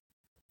comfortable.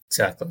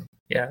 Exactly.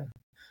 Yeah.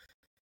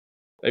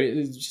 I mean,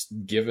 it's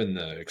just given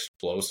the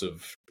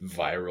explosive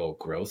viral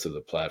growth of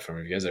the platform,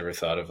 have you guys ever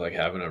thought of like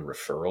having a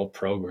referral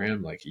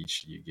program? Like you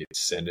get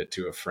send it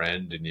to a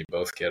friend and you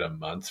both get a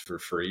month for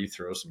free,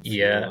 throw some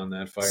fuel on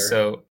that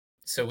fire?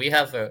 So we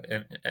have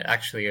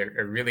actually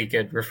a really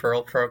good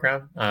referral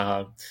program.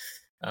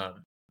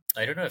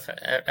 I don't know if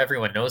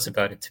everyone knows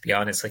about it, to be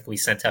honest. Like we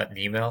sent out an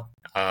email.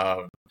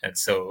 And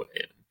so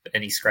if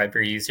any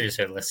ScribeBerry users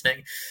are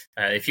listening,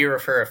 if you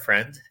refer a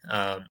friend,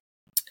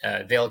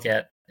 they'll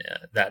get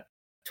that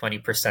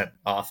 20%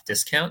 off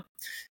discount.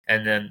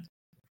 And then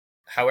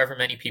however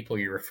many people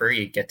you refer,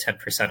 you get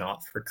 10%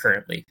 off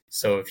currently.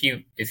 So if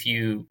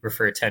you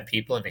refer 10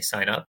 people and they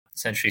sign up,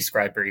 essentially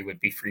ScribeBerry would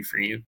be free for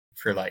you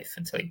for life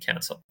until you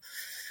cancel.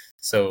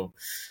 So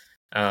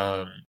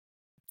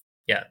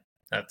yeah,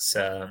 that's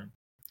a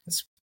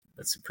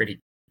pretty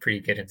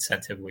good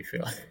incentive, we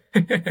feel.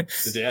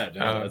 Yeah,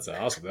 no, that's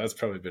awesome. That's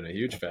probably been a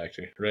huge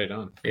factor. Right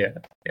on. Yeah.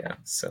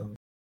 So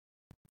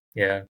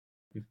yeah,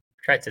 we've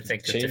tried to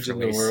think of changing different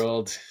ways. The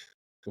world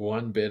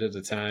one bit at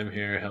a time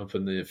here,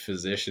 helping the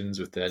physicians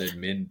with that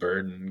admin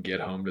burden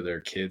get home to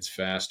their kids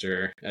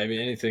faster. I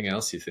mean, anything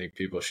else you think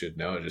people should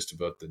know just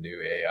about the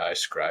new AI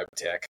scribe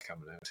tech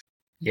coming out?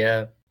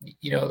 Yeah,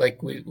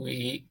 like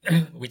we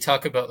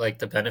talk about like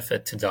the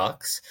benefit to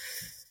docs,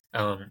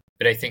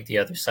 but I think the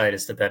other side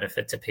is the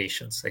benefit to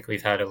patients. Like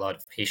we've had a lot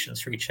of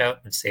patients reach out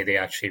and say they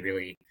actually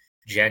really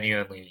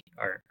genuinely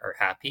are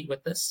happy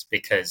with this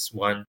because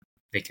one,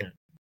 they can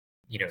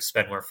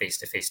spend more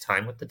face-to-face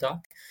time with the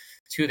doc.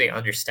 Two, they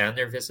understand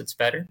their visits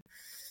better,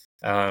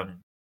 and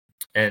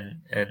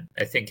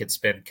I think it's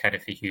been kind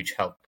of a huge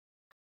help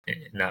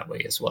in that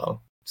way as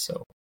well.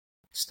 So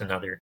just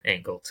another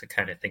angle to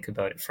kind of think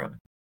about it from.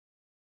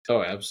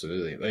 Oh,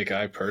 absolutely. Like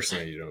I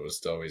personally,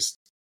 was always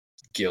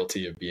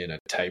guilty of being a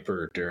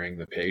typer during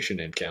the patient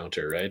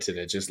encounter, right? And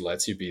it just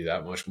lets you be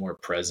that much more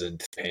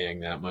present, paying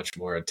that much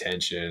more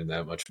attention,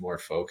 that much more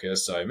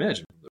focus. So I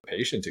imagine from the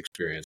patient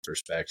experience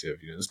perspective,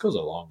 this goes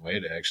a long way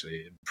to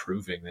actually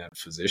improving that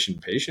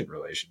physician-patient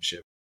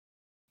relationship.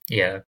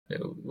 Yeah,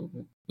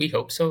 we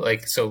hope so.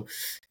 Like, so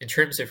in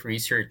terms of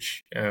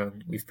research,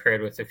 we've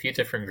paired with a few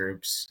different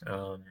groups,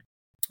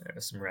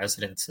 some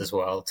residents as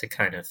well, to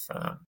kind of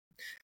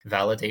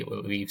validate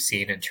what we've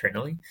seen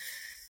internally.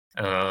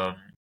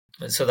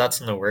 So that's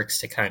in the works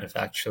to kind of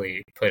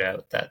actually put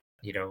out that,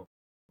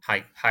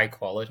 high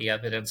quality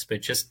evidence,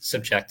 but just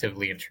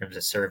subjectively in terms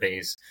of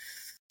surveys,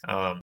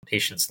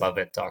 patients love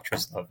it,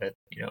 doctors love it,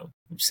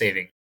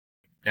 saving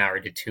an hour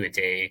to two a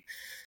day,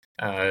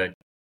 50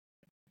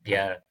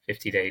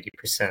 to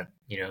 80%,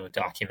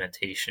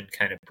 documentation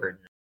kind of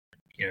burden,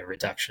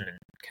 reduction and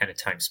kind of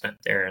time spent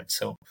there. And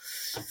so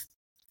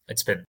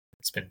it's been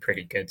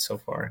pretty good so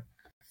far.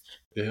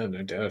 Yeah,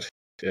 no doubt.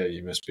 Yeah,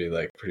 you must be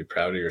like pretty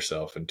proud of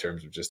yourself in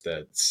terms of just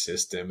that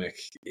systemic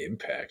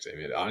impact. I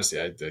mean,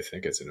 honestly, I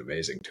think it's an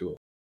amazing tool.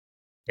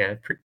 Yeah,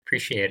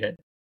 appreciate it.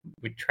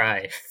 We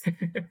try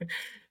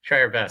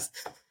our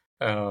best.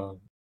 Yeah.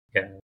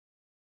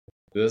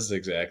 This is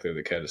exactly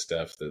the kind of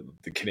stuff that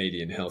the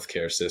Canadian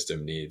healthcare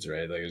system needs,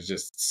 right? Like it's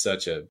just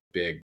such a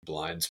big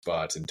blind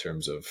spot in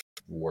terms of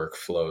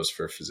workflows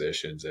for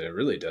physicians, and it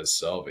really does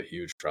solve a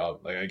huge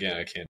problem. Like again,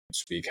 I can't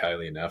speak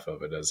highly enough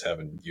of it as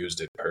having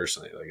used it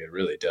personally. Like it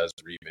really does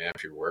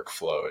revamp your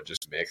workflow and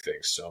just make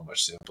things so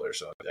much simpler.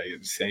 So I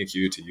thank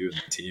you to you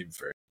and the team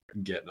for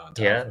getting on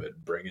top of it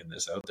and bringing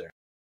this out there.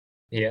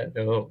 Yeah,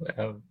 no,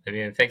 I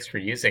mean, thanks for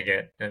using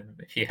it. And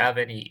if you have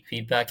any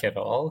feedback at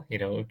all,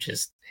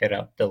 just hit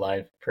up the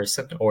live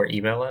person or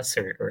email us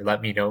or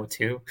let me know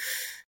too.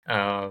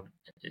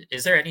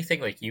 Is there anything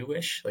like you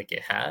wish like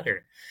it had,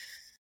 or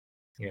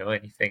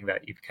anything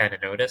that you've kind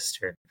of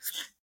noticed? Or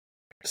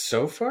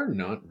So far,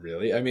 not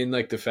really. I mean,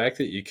 like the fact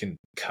that you can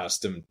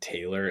custom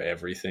tailor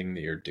everything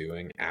that you're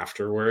doing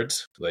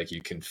afterwards, like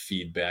you can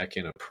feed back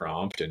in a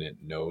prompt and it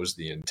knows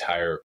the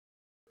entire,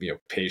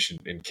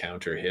 patient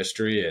encounter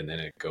history, and then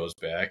it goes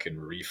back and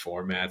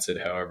reformats it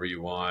however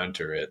you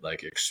want, or it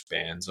like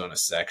expands on a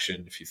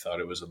section if you thought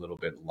it was a little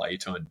bit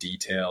light on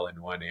detail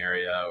in one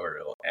area, or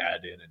it'll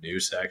add in a new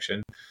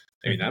section.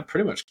 I mean, that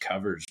pretty much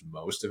covers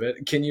most of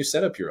it. Can you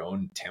set up your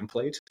own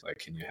template? Like,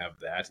 can you have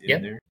that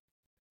in there?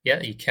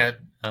 Yeah, you can.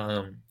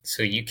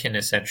 So you can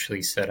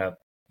essentially set up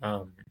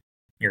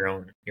your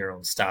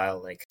own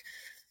style. Like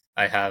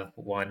I have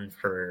one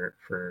for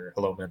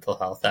Hello Mental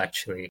Health,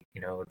 actually.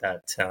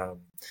 That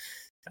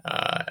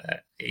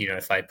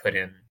if I put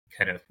in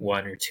kind of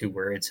one or two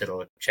words,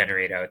 it'll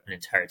generate out an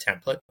entire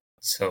template.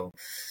 So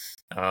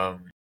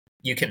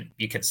you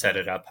can set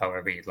it up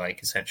however you'd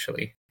like,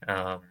 essentially.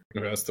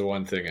 That's the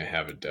one thing I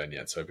haven't done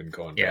yet. So I've been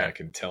going back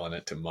and telling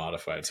it to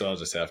modify it. So I'll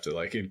just have to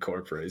like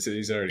incorporate. So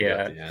he's already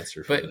got the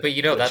answer. But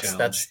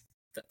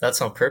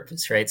that's on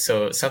purpose, right?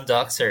 So some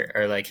docs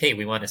are like, hey,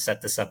 we want to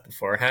set this up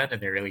beforehand,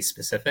 and they're really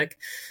specific.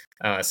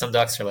 Some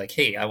docs are like,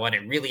 hey, I want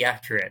it really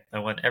accurate. I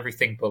want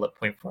everything bullet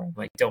point form.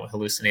 Like, don't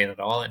hallucinate at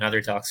all. And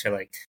other docs are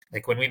like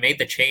when we made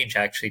the change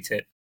actually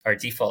to our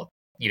default,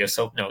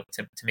 SOAP note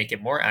to make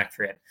it more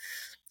accurate.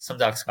 Some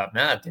docs got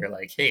mad. They're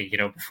like, hey,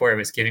 before it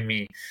was giving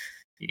me,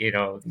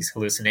 these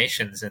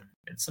hallucinations, and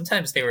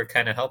sometimes they were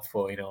kind of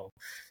helpful,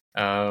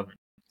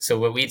 So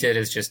what we did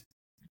is just,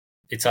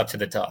 it's up to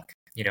the doc.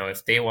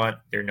 If they want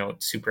their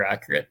note super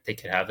accurate, they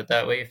could have it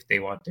that way. If they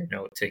want their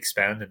note to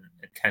expand and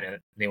kind of,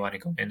 they want to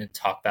go in and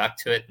talk back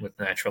to it with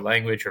natural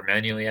language or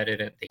manually edit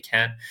it, they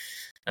can.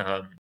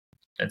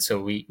 And so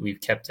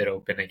we've kept it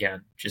open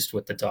again, just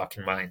with the doc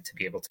in mind, to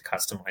be able to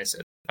customize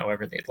it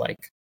however they'd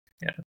like.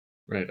 Yeah.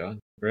 Right on.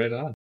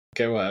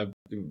 Okay, well,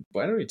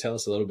 why don't you tell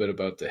us a little bit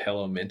about the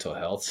Hello Mental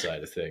Health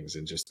side of things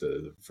and just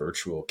the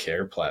virtual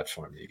care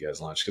platform that you guys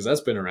launched? Because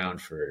that's been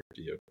around for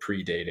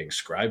predating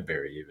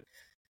ScribeBerry even.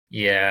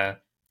 Yeah.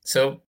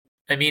 So,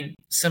 I mean,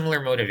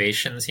 similar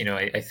motivations.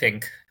 I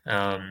think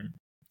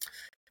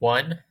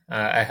one,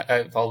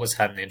 I've always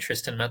had an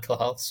interest in mental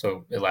health.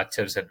 So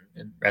electives and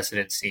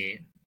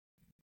residency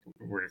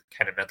were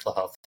kind of mental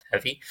health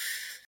heavy.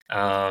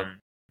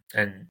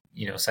 And,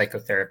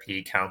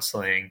 psychotherapy,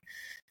 counseling.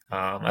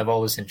 I've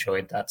always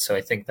enjoyed that. So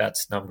I think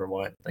that's number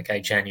one. Like, I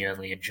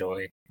genuinely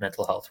enjoy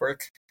mental health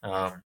work.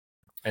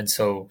 And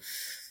so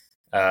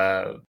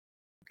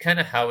kind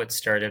of how it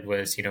started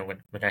was,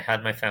 when I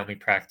had my family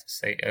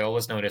practice, I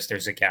always noticed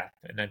there's a gap.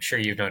 And I'm sure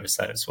you've noticed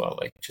that as well,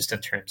 like just in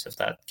terms of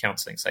that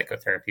counseling,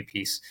 psychotherapy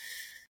piece.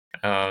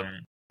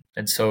 And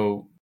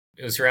so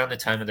it was around the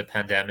time of the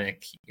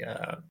pandemic.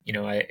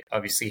 I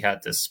obviously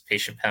had this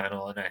patient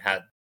panel, and I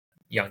had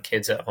young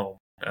kids at home.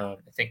 I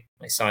think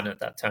my son at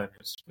that time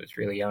was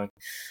really young.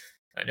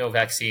 No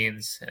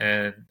vaccines,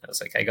 and I was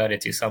like, I got to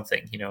do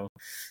something.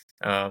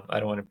 I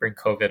don't want to bring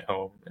COVID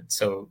home, and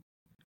so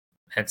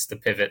hence the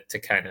pivot to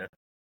kind of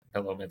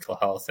Hello Mental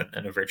Health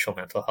and a virtual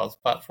mental health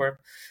platform.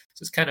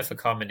 So it's kind of a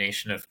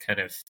combination of kind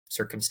of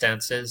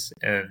circumstances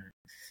and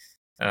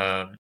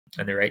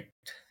the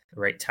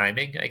right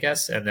timing, I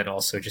guess, and then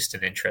also just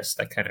an interest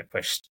that kind of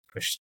pushed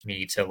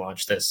me to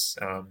launch this.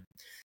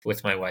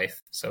 With my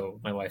wife. So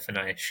my wife and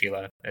I,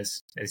 Sheila,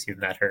 as you've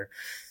met her,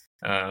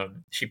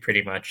 she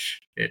pretty much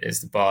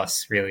is the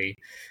boss, really.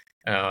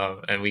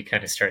 And we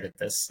kind of started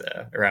this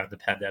around the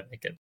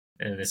pandemic,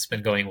 and it's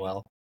been going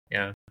well.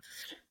 Yeah.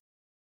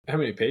 How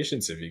many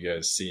patients have you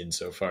guys seen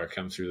so far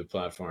come through the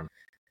platform?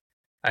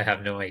 I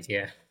have no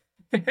idea.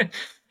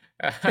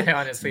 I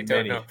honestly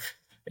don't know.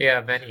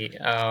 Yeah, many.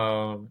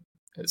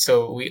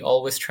 So we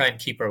always try and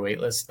keep our wait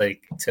list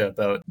like to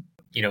about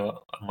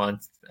a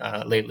month.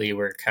 Lately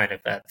we're kind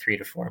of at 3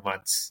 to 4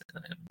 months.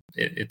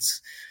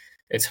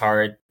 It's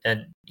hard,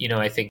 and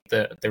I think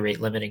the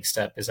rate limiting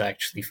step is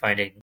actually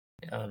finding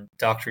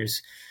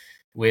doctors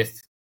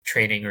with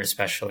training or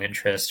special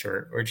interest,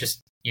 or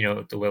just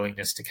the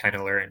willingness to kind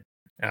of learn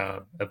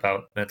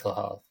about mental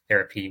health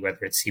therapy,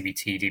 whether it's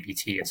CBT,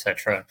 DBT,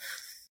 etc.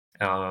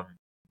 And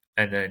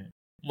then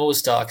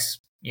most docs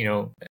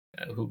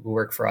who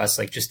work for us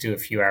like just do a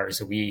few hours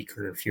a week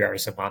or a few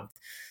hours a month.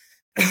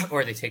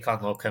 Or they take on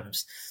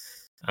locums.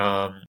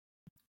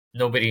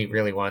 Nobody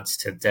really wants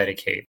to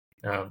dedicate,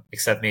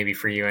 except maybe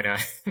for you and I,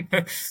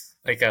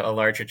 like a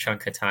larger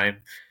chunk of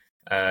time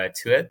to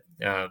it,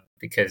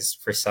 because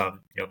for some,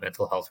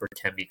 mental health work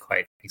can be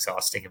quite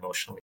exhausting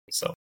emotionally.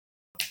 So,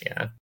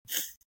 yeah.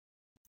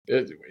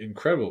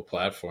 Incredible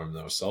platform,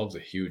 though, solves a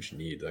huge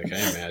need. Like, I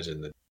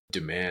imagine the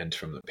demand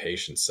from the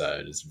patient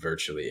side is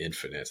virtually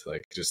infinite.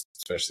 Like, just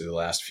especially the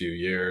last few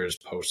years,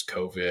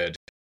 post-COVID,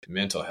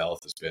 mental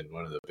health has been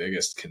one of the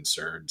biggest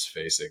concerns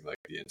facing like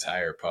the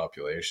entire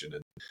population.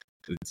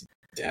 And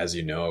as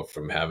you know,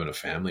 from having a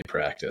family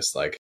practice,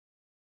 like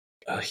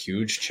a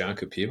huge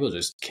chunk of people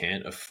just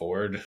can't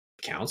afford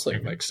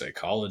counseling. Like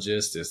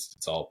psychologists,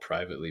 it's all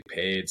privately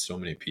paid. So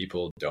many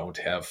people don't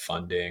have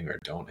funding or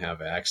don't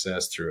have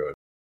access through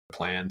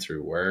plan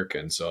through work.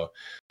 And so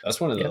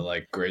that's one of the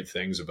like great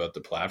things about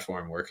the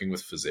platform working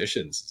with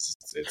physicians.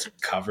 It's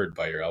covered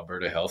by your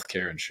Alberta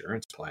healthcare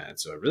insurance plan.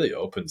 So it really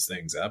opens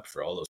things up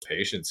for all those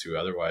patients who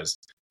otherwise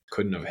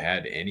couldn't have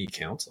had any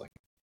counseling.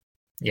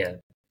 Yeah,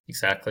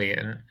 exactly.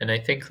 And I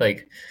think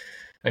like,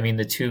 I mean,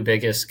 the two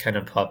biggest kind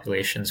of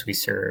populations we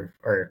serve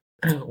are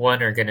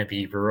one are going to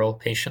be rural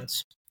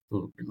patients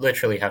who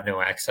literally have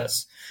no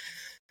access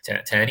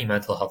to any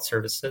mental health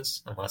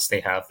services unless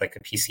they have like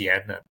a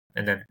PCN.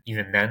 And then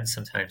even then,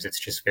 sometimes it's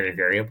just very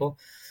variable.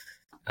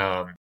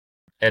 And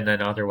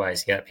then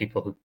otherwise,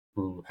 people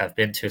who have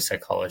been to a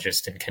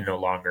psychologist and can no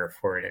longer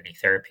afford any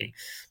therapy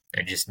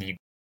and just need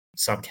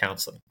some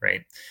counseling,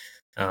 right?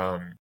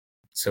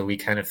 So we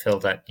kind of fill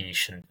that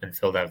niche and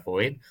fill that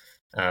void,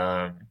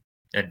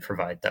 and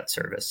provide that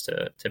service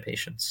to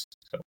patients.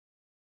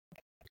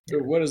 So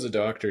what does a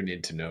doctor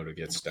need to know to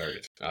get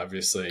started?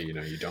 Obviously,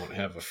 you don't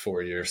have a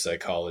 4-year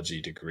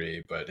psychology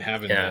degree, but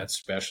having that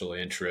special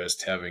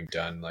interest, having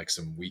done like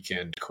some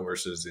weekend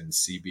courses in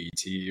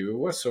CBT,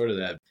 what's sort of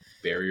that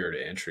barrier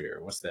to entry,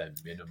 or what's that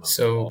minimum?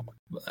 So,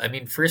 I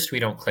mean, first, we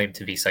don't claim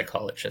to be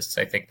psychologists.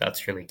 I think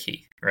that's really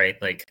key, right?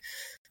 Like,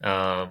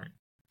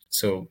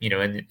 so,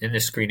 in the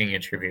screening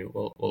interview,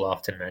 we'll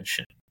often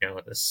mention,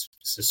 this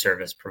is a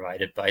service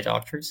provided by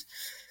doctors.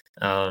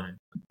 And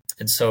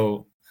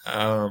so,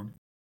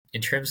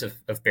 in terms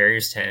of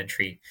barriers to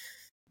entry,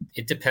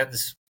 it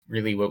depends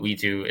really what we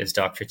do is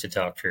doctor to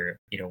doctor.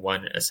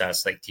 One,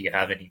 assess like, do you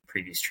have any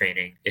previous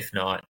training? If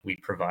not, we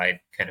provide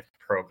kind of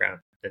a program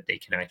that they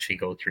can actually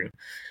go through.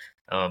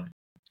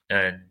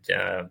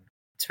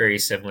 It's very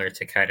similar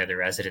to kind of the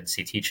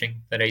residency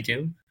teaching that I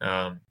do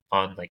on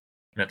like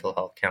mental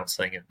health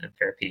counseling and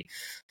therapy.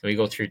 So we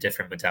go through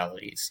different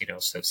modalities,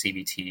 so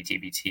CBT,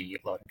 DBT,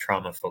 a lot of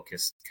trauma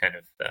focused kind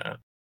of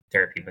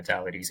therapy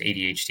modalities,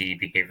 ADHD,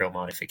 behavioral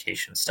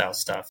modification style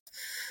stuff.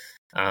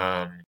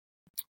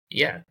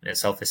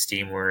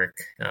 Self-esteem work.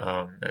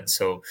 And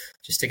so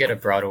just to get a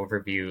broad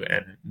overview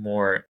and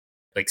more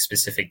like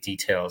specific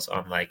details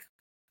on like,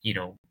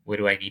 what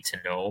do I need to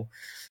know?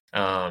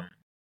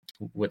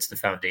 What's the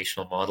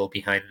foundational model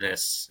behind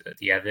this,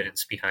 the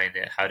evidence behind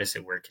it, how does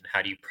it work, and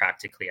how do you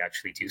practically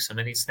actually do some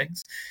of these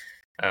things?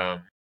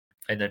 And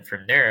then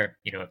from there,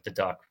 if the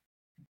doc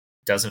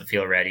doesn't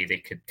feel ready, they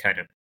could kind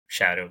of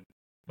shadow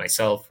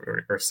myself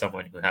or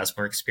someone who has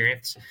more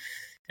experience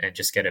and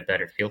just get a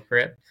better feel for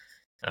it.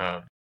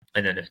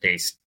 And then if they,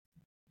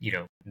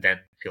 then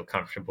feel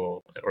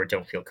comfortable or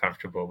don't feel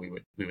comfortable,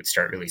 we would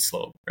start really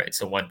slow, right?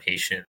 So one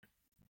patient,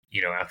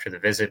 after the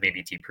visit,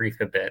 maybe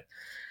debrief a bit.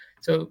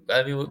 So,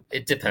 I mean,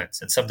 it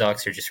depends. And some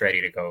docs are just ready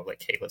to go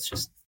like, hey, let's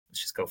just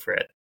go for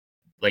it.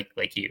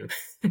 Like you.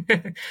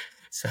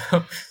 So,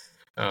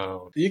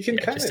 you can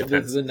kind of,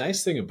 the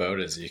nice thing about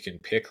it is you can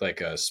pick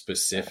like a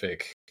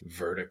specific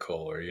vertical,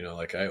 or,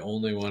 like I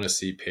only want to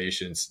see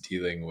patients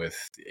dealing with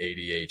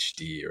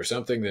ADHD or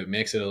something that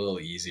makes it a little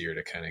easier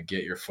to kind of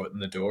get your foot in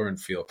the door and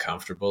feel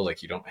comfortable.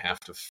 Like you don't have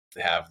to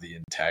have the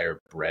entire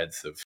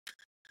breadth of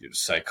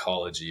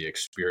psychology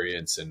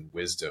experience and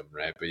wisdom,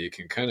 right? But you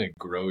can kind of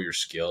grow your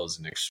skills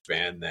and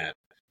expand that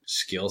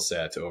skill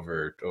set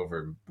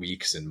over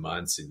weeks and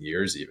months and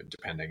years, even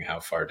depending how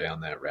far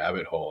down that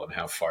rabbit hole and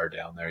how far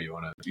down there you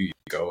want to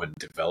go and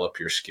develop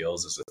your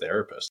skills as a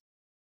therapist.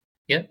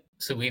 Yeah.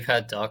 So we've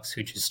had docs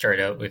who just start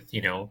out with,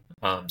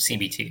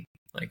 CBT,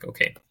 like,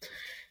 okay.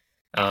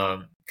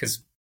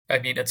 Because I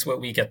mean, it's what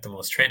we get the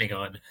most training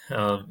on,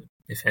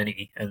 if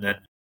any. And then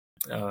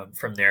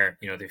from there,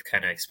 they've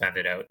kind of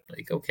expanded out,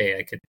 like, okay,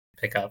 I could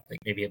pick up like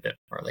maybe a bit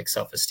more like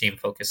self-esteem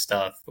focused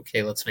stuff.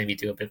 Okay, let's maybe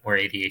do a bit more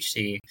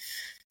ADHD.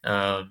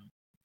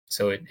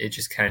 So it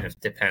just kind of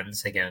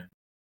depends again.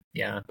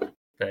 Yeah,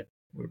 but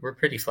we're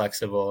pretty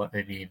flexible.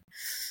 I mean,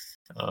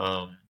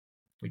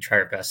 we try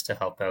our best to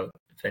help out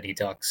if any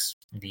docs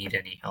need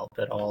any help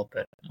at all.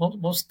 But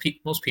most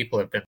people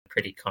have been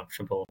pretty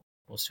comfortable,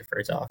 most of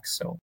our docs.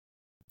 So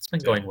it's been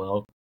going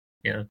well.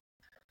 Yeah.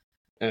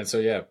 And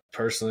so,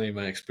 personally,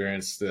 my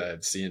experience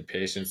seeing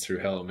patients through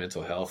Hello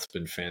Mental Health has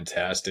been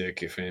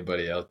fantastic. If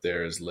anybody out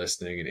there is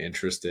listening and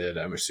interested,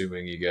 I'm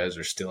assuming you guys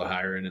are still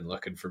hiring and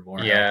looking for more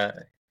help.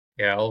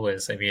 Yeah,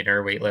 always. I mean,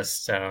 our wait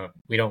list,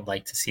 we don't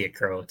like to see it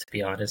grow, to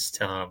be honest.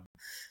 But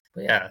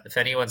yeah, if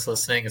anyone's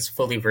listening, it's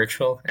fully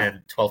virtual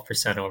and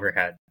 12%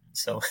 overhead.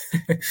 So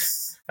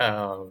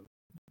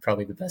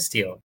probably the best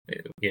deal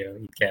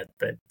you get,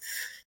 but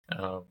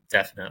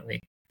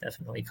definitely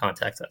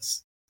contact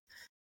us.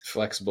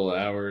 Flexible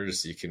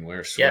hours, you can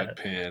wear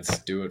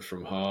sweatpants, do it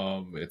from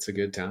home. It's a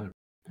good time.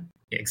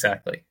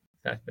 Exactly.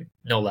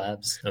 No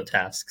labs, no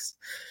tasks.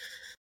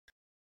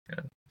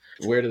 Yeah.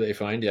 Where do they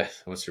find you?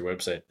 What's your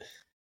website?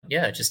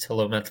 Yeah, just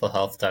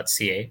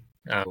hellomentalhealth.ca.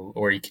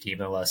 Or you could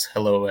email us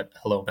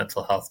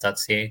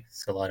hello@hellomentalhealth.ca.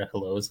 So a lot of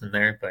hellos in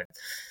there, but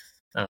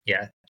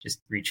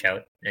just reach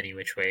out any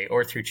which way,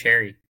 or through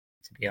Cherry,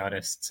 to be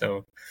honest.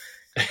 So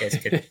you guys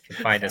could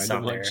find us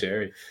on there.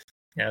 Cherry.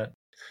 Yeah.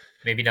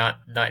 Maybe not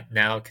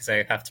now because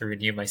I have to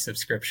renew my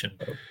subscription.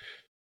 But,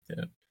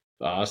 yeah.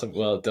 Awesome.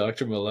 Well,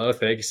 Dr. Moloo,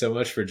 thank you so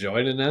much for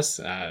joining us.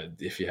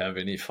 If you have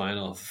any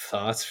final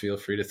thoughts, feel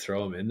free to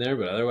throw them in there.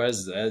 But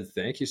otherwise,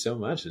 thank you so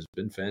much. It's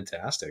been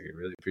fantastic. I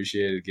really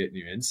appreciated getting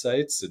your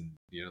insights, and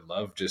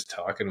love just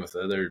talking with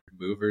other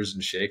movers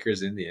and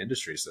shakers in the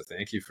industry. So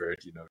thank you for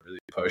really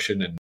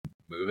pushing and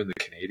moving the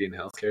Canadian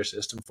healthcare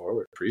system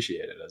forward.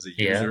 Appreciate it. As a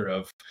user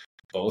of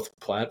both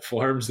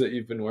platforms that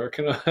you've been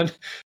working on,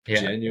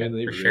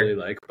 genuinely really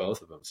like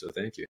both of them. So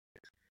thank you.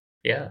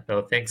 Yeah,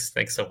 no, thanks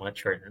so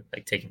much for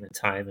taking the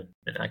time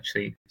and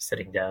actually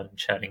sitting down and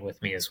chatting with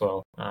me as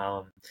well.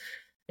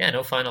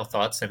 No final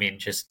thoughts. I mean,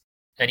 just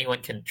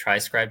anyone can try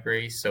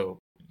ScribeBerry. So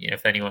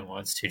if anyone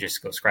wants to,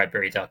 just go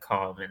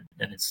scribeberry.com and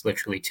it's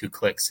literally 2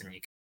 clicks and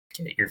you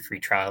can get your free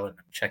trial and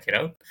check it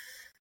out.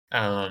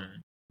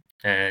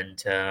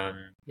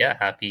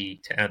 Happy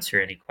to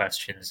answer any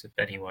questions if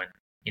anyone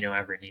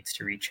ever needs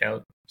to reach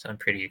out. So I'm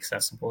pretty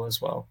accessible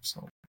as well.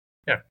 So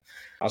yeah.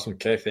 Awesome.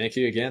 Okay, thank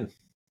you again.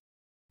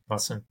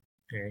 Awesome.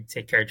 All right.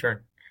 Take care,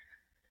 Jordan.